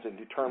non-Christians, and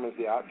determines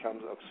the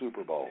outcomes of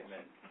Super Bowls.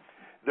 Amen.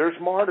 There's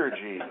martyr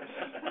Jesus.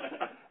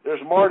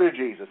 There's martyr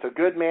Jesus, a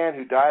good man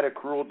who died a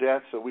cruel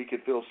death so we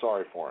could feel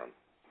sorry for him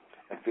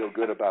and feel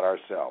good about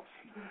ourselves.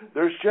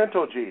 There's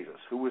gentle Jesus,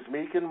 who was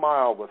meek and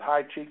mild with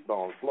high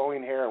cheekbones,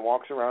 flowing hair, and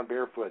walks around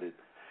barefooted,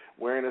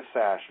 wearing a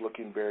sash,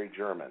 looking very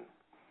German.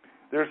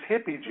 There's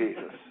hippie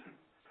Jesus.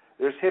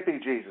 There's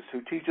hippie Jesus,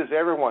 who teaches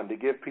everyone to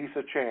give peace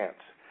a chance.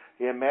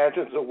 He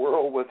imagines a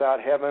world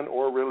without heaven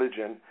or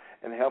religion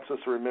and helps us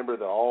remember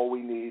that all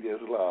we need is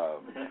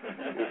love.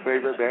 His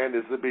favorite band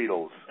is the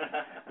Beatles.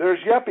 There's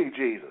yuppie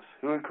Jesus,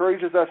 who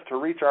encourages us to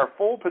reach our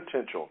full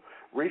potential,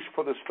 reach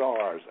for the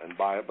stars, and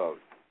buy a boat.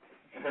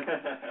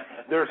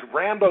 There's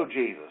Rambo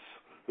Jesus,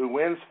 who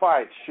wins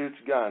fights, shoots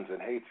guns,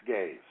 and hates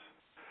gays.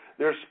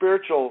 There's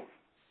spiritual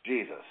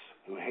Jesus,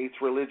 who hates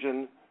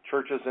religion,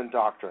 churches, and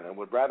doctrine, and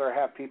would rather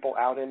have people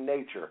out in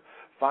nature,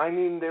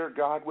 finding their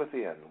God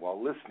within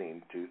while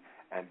listening to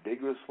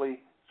ambiguously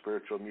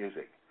spiritual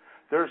music.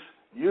 There's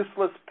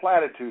useless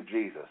platitude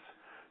Jesus,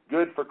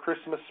 good for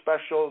Christmas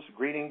specials,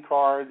 greeting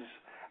cards,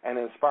 and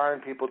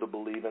inspiring people to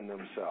believe in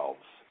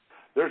themselves.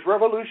 There's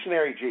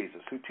revolutionary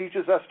Jesus, who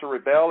teaches us to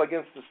rebel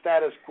against the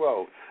status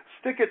quo,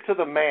 stick it to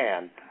the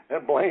man,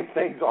 and blame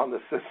things on the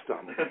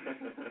system.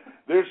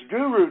 There's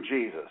Guru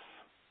Jesus,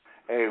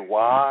 a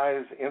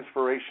wise,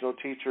 inspirational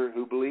teacher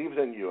who believes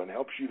in you and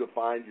helps you to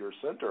find your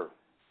center.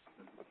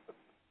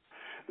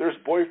 There's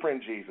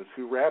boyfriend Jesus,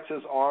 who wraps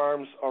his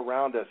arms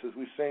around us as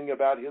we sing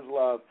about his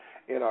love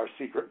in our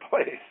secret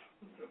place.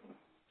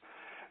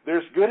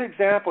 There's good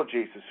example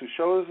Jesus, who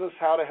shows us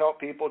how to help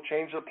people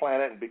change the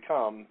planet and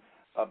become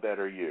a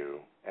better you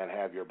and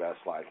have your best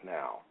life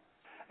now.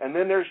 And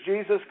then there's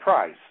Jesus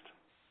Christ,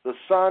 the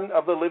Son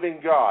of the living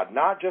God,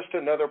 not just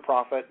another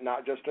prophet,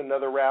 not just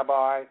another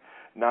rabbi,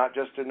 not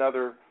just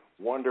another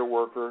wonder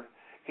worker.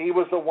 He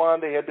was the one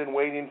they had been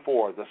waiting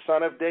for, the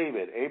Son of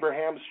David,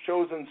 Abraham's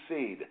chosen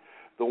seed,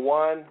 the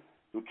one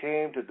who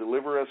came to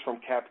deliver us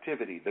from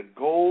captivity, the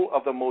goal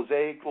of the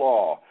Mosaic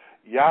law,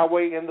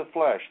 Yahweh in the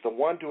flesh, the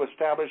one to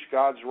establish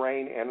God's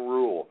reign and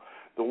rule,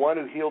 the one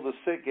who healed the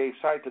sick, gave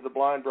sight to the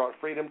blind, brought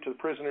freedom to the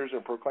prisoners,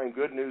 and proclaimed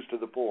good news to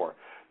the poor,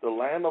 the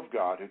Lamb of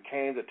God who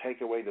came to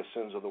take away the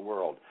sins of the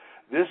world.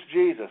 This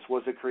Jesus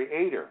was the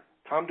Creator,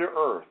 come to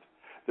earth,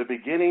 the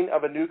beginning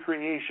of a new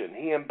creation.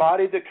 He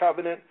embodied the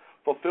covenant,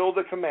 fulfilled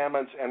the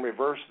commandments, and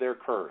reversed their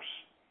curse.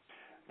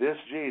 This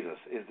Jesus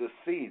is the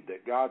seed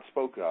that God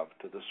spoke of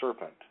to the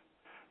serpent.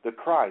 The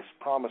Christ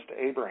promised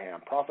to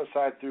Abraham,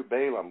 prophesied through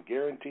Balaam,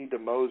 guaranteed to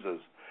Moses.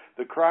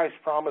 The Christ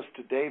promised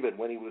to David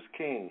when he was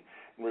king,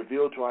 and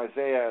revealed to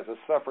Isaiah as a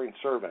suffering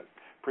servant,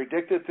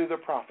 predicted through the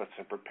prophets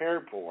and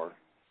prepared for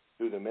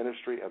through the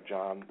ministry of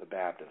John the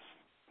Baptist.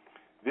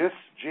 This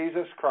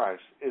Jesus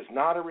Christ is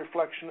not a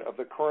reflection of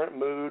the current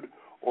mood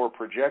or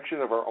projection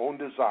of our own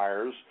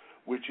desires,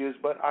 which is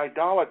but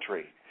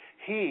idolatry.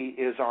 He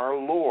is our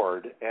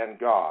Lord and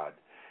God.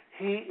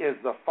 He is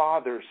the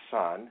Father's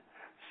Son,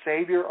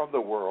 Savior of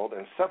the world,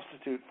 and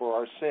substitute for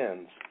our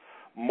sins.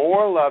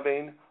 More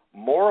loving,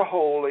 more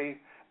holy,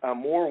 and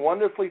more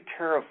wonderfully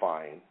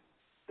terrifying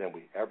than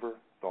we ever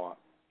thought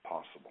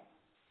possible.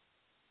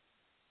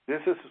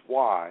 This is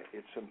why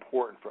it's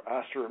important for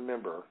us to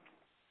remember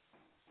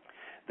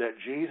that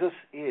Jesus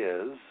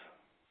is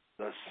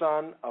the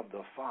Son of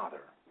the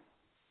Father,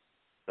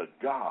 the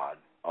God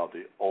of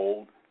the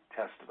Old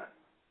Testament.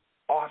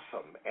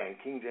 Awesome, and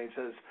King James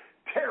says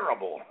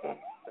terrible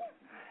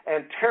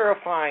and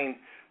terrifying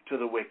to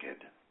the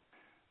wicked,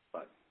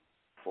 but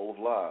full of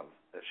love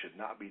that should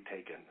not be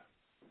taken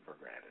for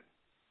granted.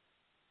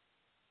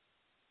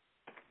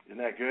 Isn't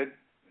that good?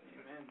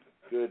 Amen.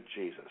 Good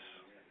Jesus.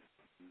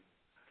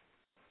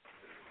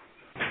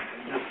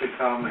 Just a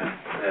comment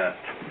that,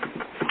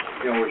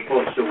 we're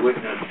supposed to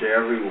witness to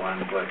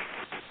everyone, but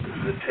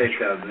the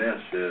take on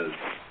this is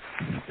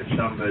if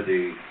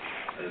somebody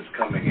is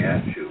coming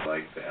at you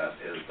like that,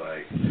 is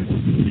like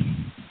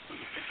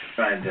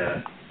trying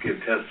to give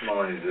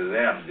testimony to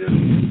them, just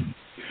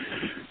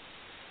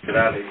get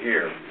out of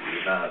here.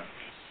 You're not,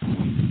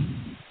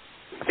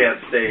 can't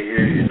stay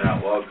here, you're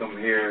not welcome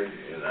here.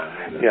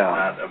 It's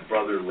not a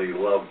brotherly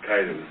love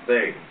kind of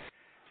thing.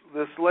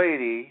 This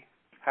lady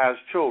has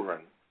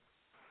children,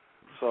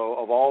 so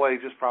of all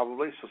ages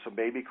probably, so some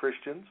baby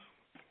Christians.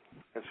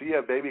 And so you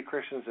have baby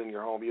Christians in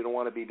your home. You don't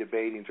want to be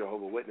debating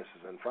Jehovah's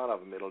Witnesses in front of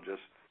them. It'll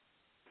just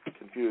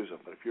confuse them.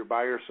 But if you're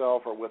by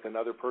yourself or with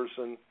another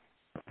person,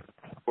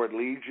 where it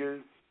leads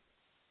you,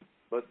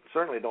 but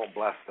certainly don't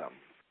bless them.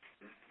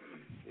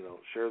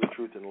 Share the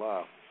truth in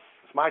love.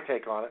 It's my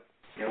take on it.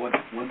 Yeah, one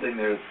thing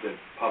there that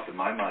popped in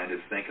my mind is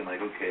thinking like,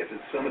 okay, if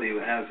it's somebody who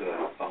has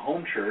a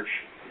home church,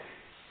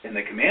 and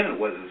the commandment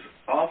was as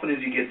often as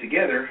you get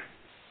together,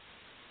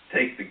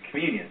 take the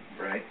communion,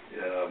 right?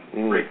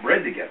 Break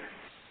bread together.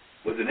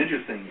 What's an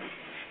interesting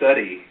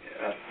study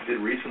did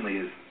recently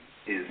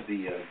is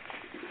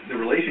the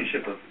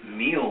relationship of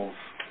meals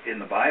in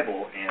the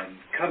Bible and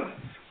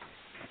covenants.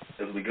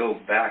 As we go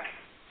back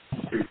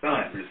through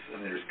time,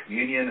 there's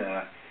communion.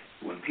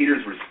 When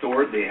Peter's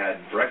restored, they had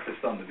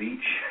breakfast on the beach.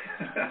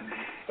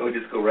 It would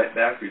just go right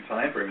back through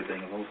time for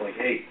everything. It was like,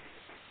 hey,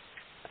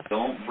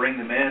 don't bring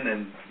them in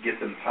and get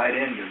them tied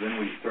in, because then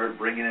we start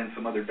bringing in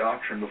some other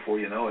doctrine before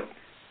you know it.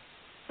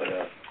 But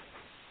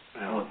I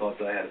don't know what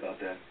thoughts I had about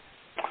that.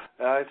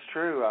 It's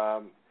true.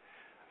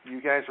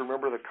 You guys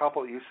remember the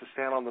couple that used to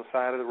stand on the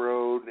side of the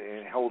road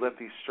and hold up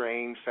these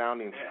strange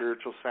sounding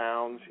spiritual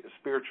signs,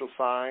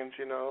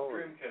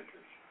 Dream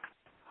catchers.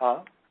 Huh?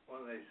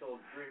 When they sold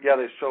dream. Yeah,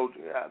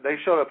 they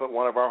showed up at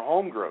one of our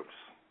home groups,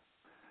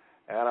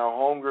 and our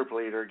home group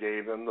leader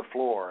gave them the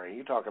floor. And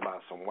you talk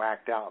about some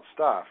whacked out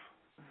stuff.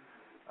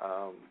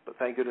 But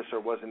thank goodness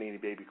there wasn't any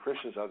baby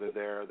Christians other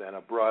there than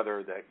a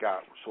brother that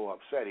got so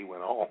upset he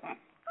went home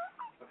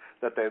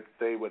that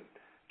they would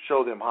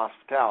show them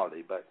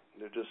hospitality. But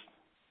they're just,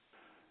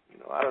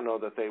 I don't know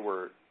that they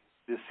were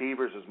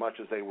deceivers as much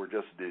as they were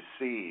just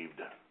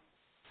deceived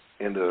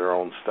into their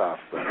own stuff.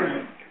 But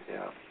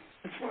yeah.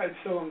 That's why it's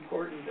so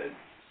important that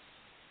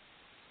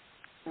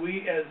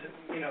we as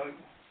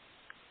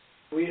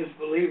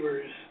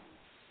believers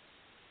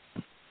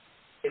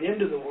get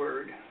into the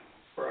Word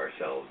for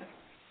ourselves,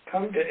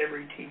 come to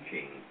every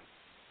teaching,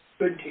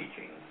 good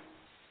teaching,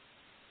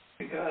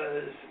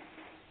 because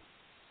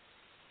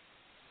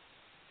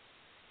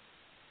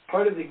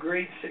part of the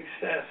great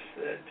success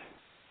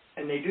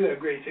and they do have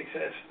great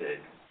success that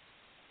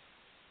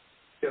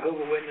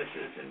Jehovah's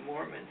Witnesses and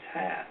Mormons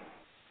have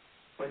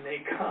when they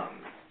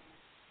come,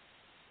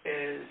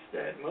 is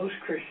that most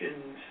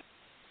Christians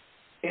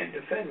can't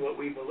defend what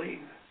we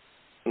believe.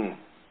 Hmm.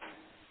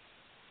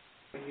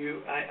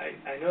 When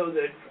I know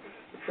that,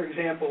 for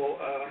example,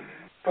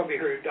 probably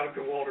heard of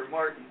Dr. Walter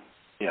Martin.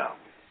 Yeah.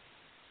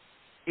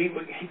 He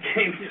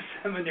came to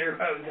seminary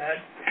I was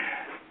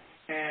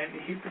at, and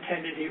he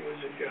pretended he was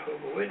a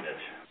Jehovah's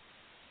Witness.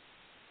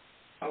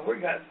 We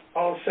got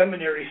all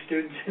seminary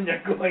students in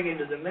there going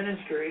into the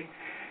ministry,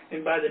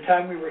 and by the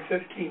time we were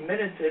 15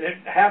 minutes in it,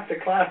 half the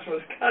class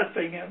was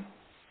cussing him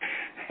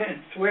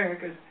and swearing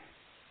because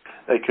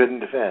they couldn't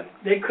defend.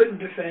 They couldn't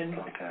defend.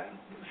 Okay.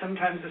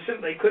 Sometimes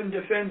they couldn't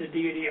defend the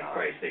deity of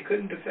Christ. They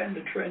couldn't defend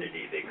the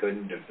Trinity. They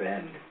couldn't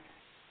defend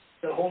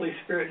the Holy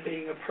Spirit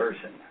being a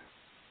person.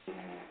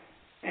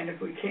 And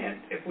if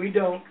we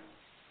don't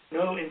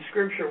know in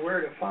Scripture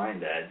where to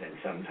find that, then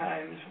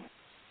sometimes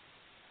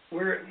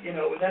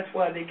that's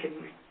why they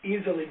can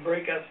easily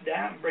break us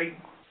down, break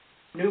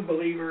new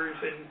believers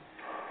and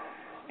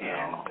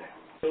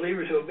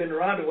believers who have been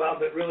around a while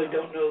but really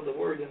don't know the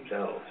Word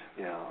themselves.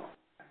 Yeah.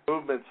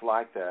 Movements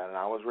like that, and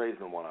I was raised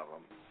in one of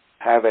them,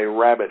 have a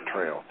rabbit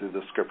trail through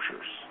the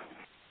Scriptures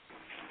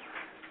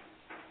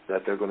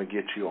that they're going to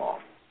get you on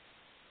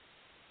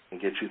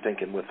and get you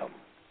thinking with them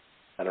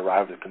and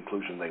arrive at the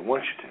conclusion they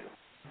want you to.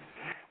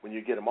 When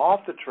you get them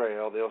off the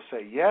trail, they'll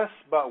say, yes,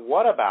 but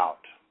what about?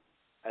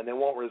 And they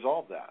won't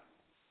resolve that.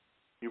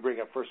 You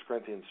bring up 1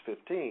 Corinthians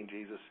 15,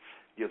 Jesus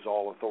gives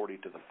all authority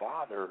to the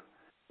Father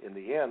in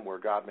the end where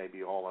God may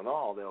be all in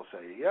all. They'll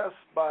say, yes,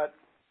 but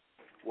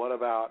what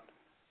about?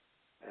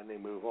 And they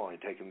move on. You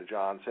take them to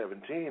John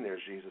 17,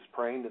 there's Jesus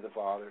praying to the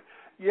Father.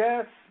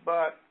 Yes,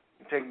 but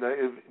you take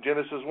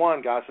Genesis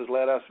 1, God says,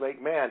 let us make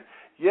man.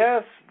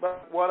 Yes,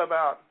 but what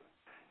about?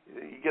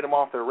 You get them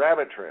off their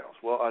rabbit trails.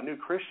 Well, a new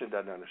Christian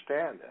doesn't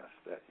understand this,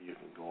 that you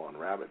can go on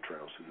rabbit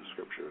trails through the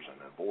Scriptures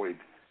and avoid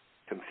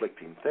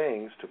conflicting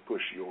things to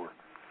push your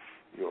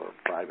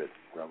private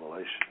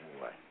revelation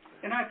anyway.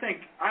 And I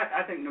think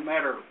no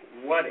matter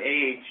what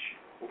age,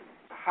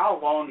 how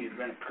long you've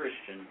been a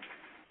Christian,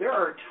 there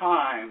are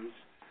times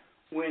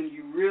when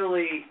you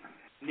really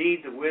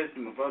need the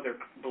wisdom of other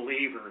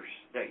believers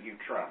that you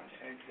trust.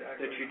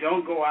 Exactly. That you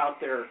don't go out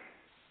there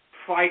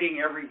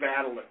fighting every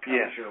battle that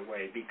comes your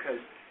way, because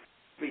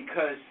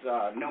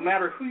no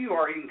matter who you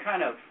are, you can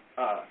kind of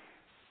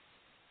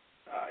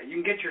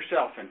you can get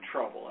yourself in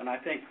trouble. And I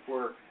think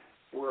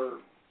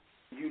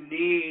you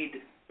need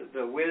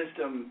the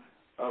wisdom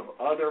of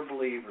other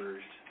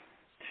believers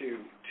to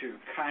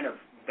kind of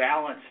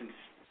balance and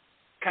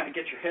kind of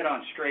get your head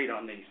on straight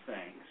on these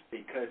things,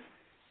 because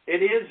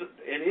it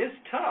is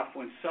tough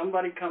when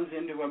somebody comes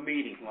into a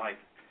meeting like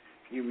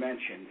you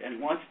mentioned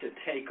and wants to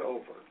take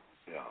over.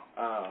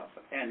 Yeah.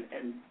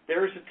 And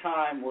there's a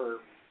time where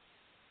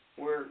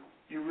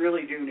you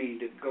really do need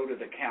to go to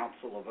the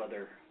council of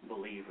other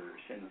believers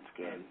and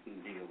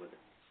deal with it.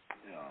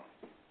 Yeah.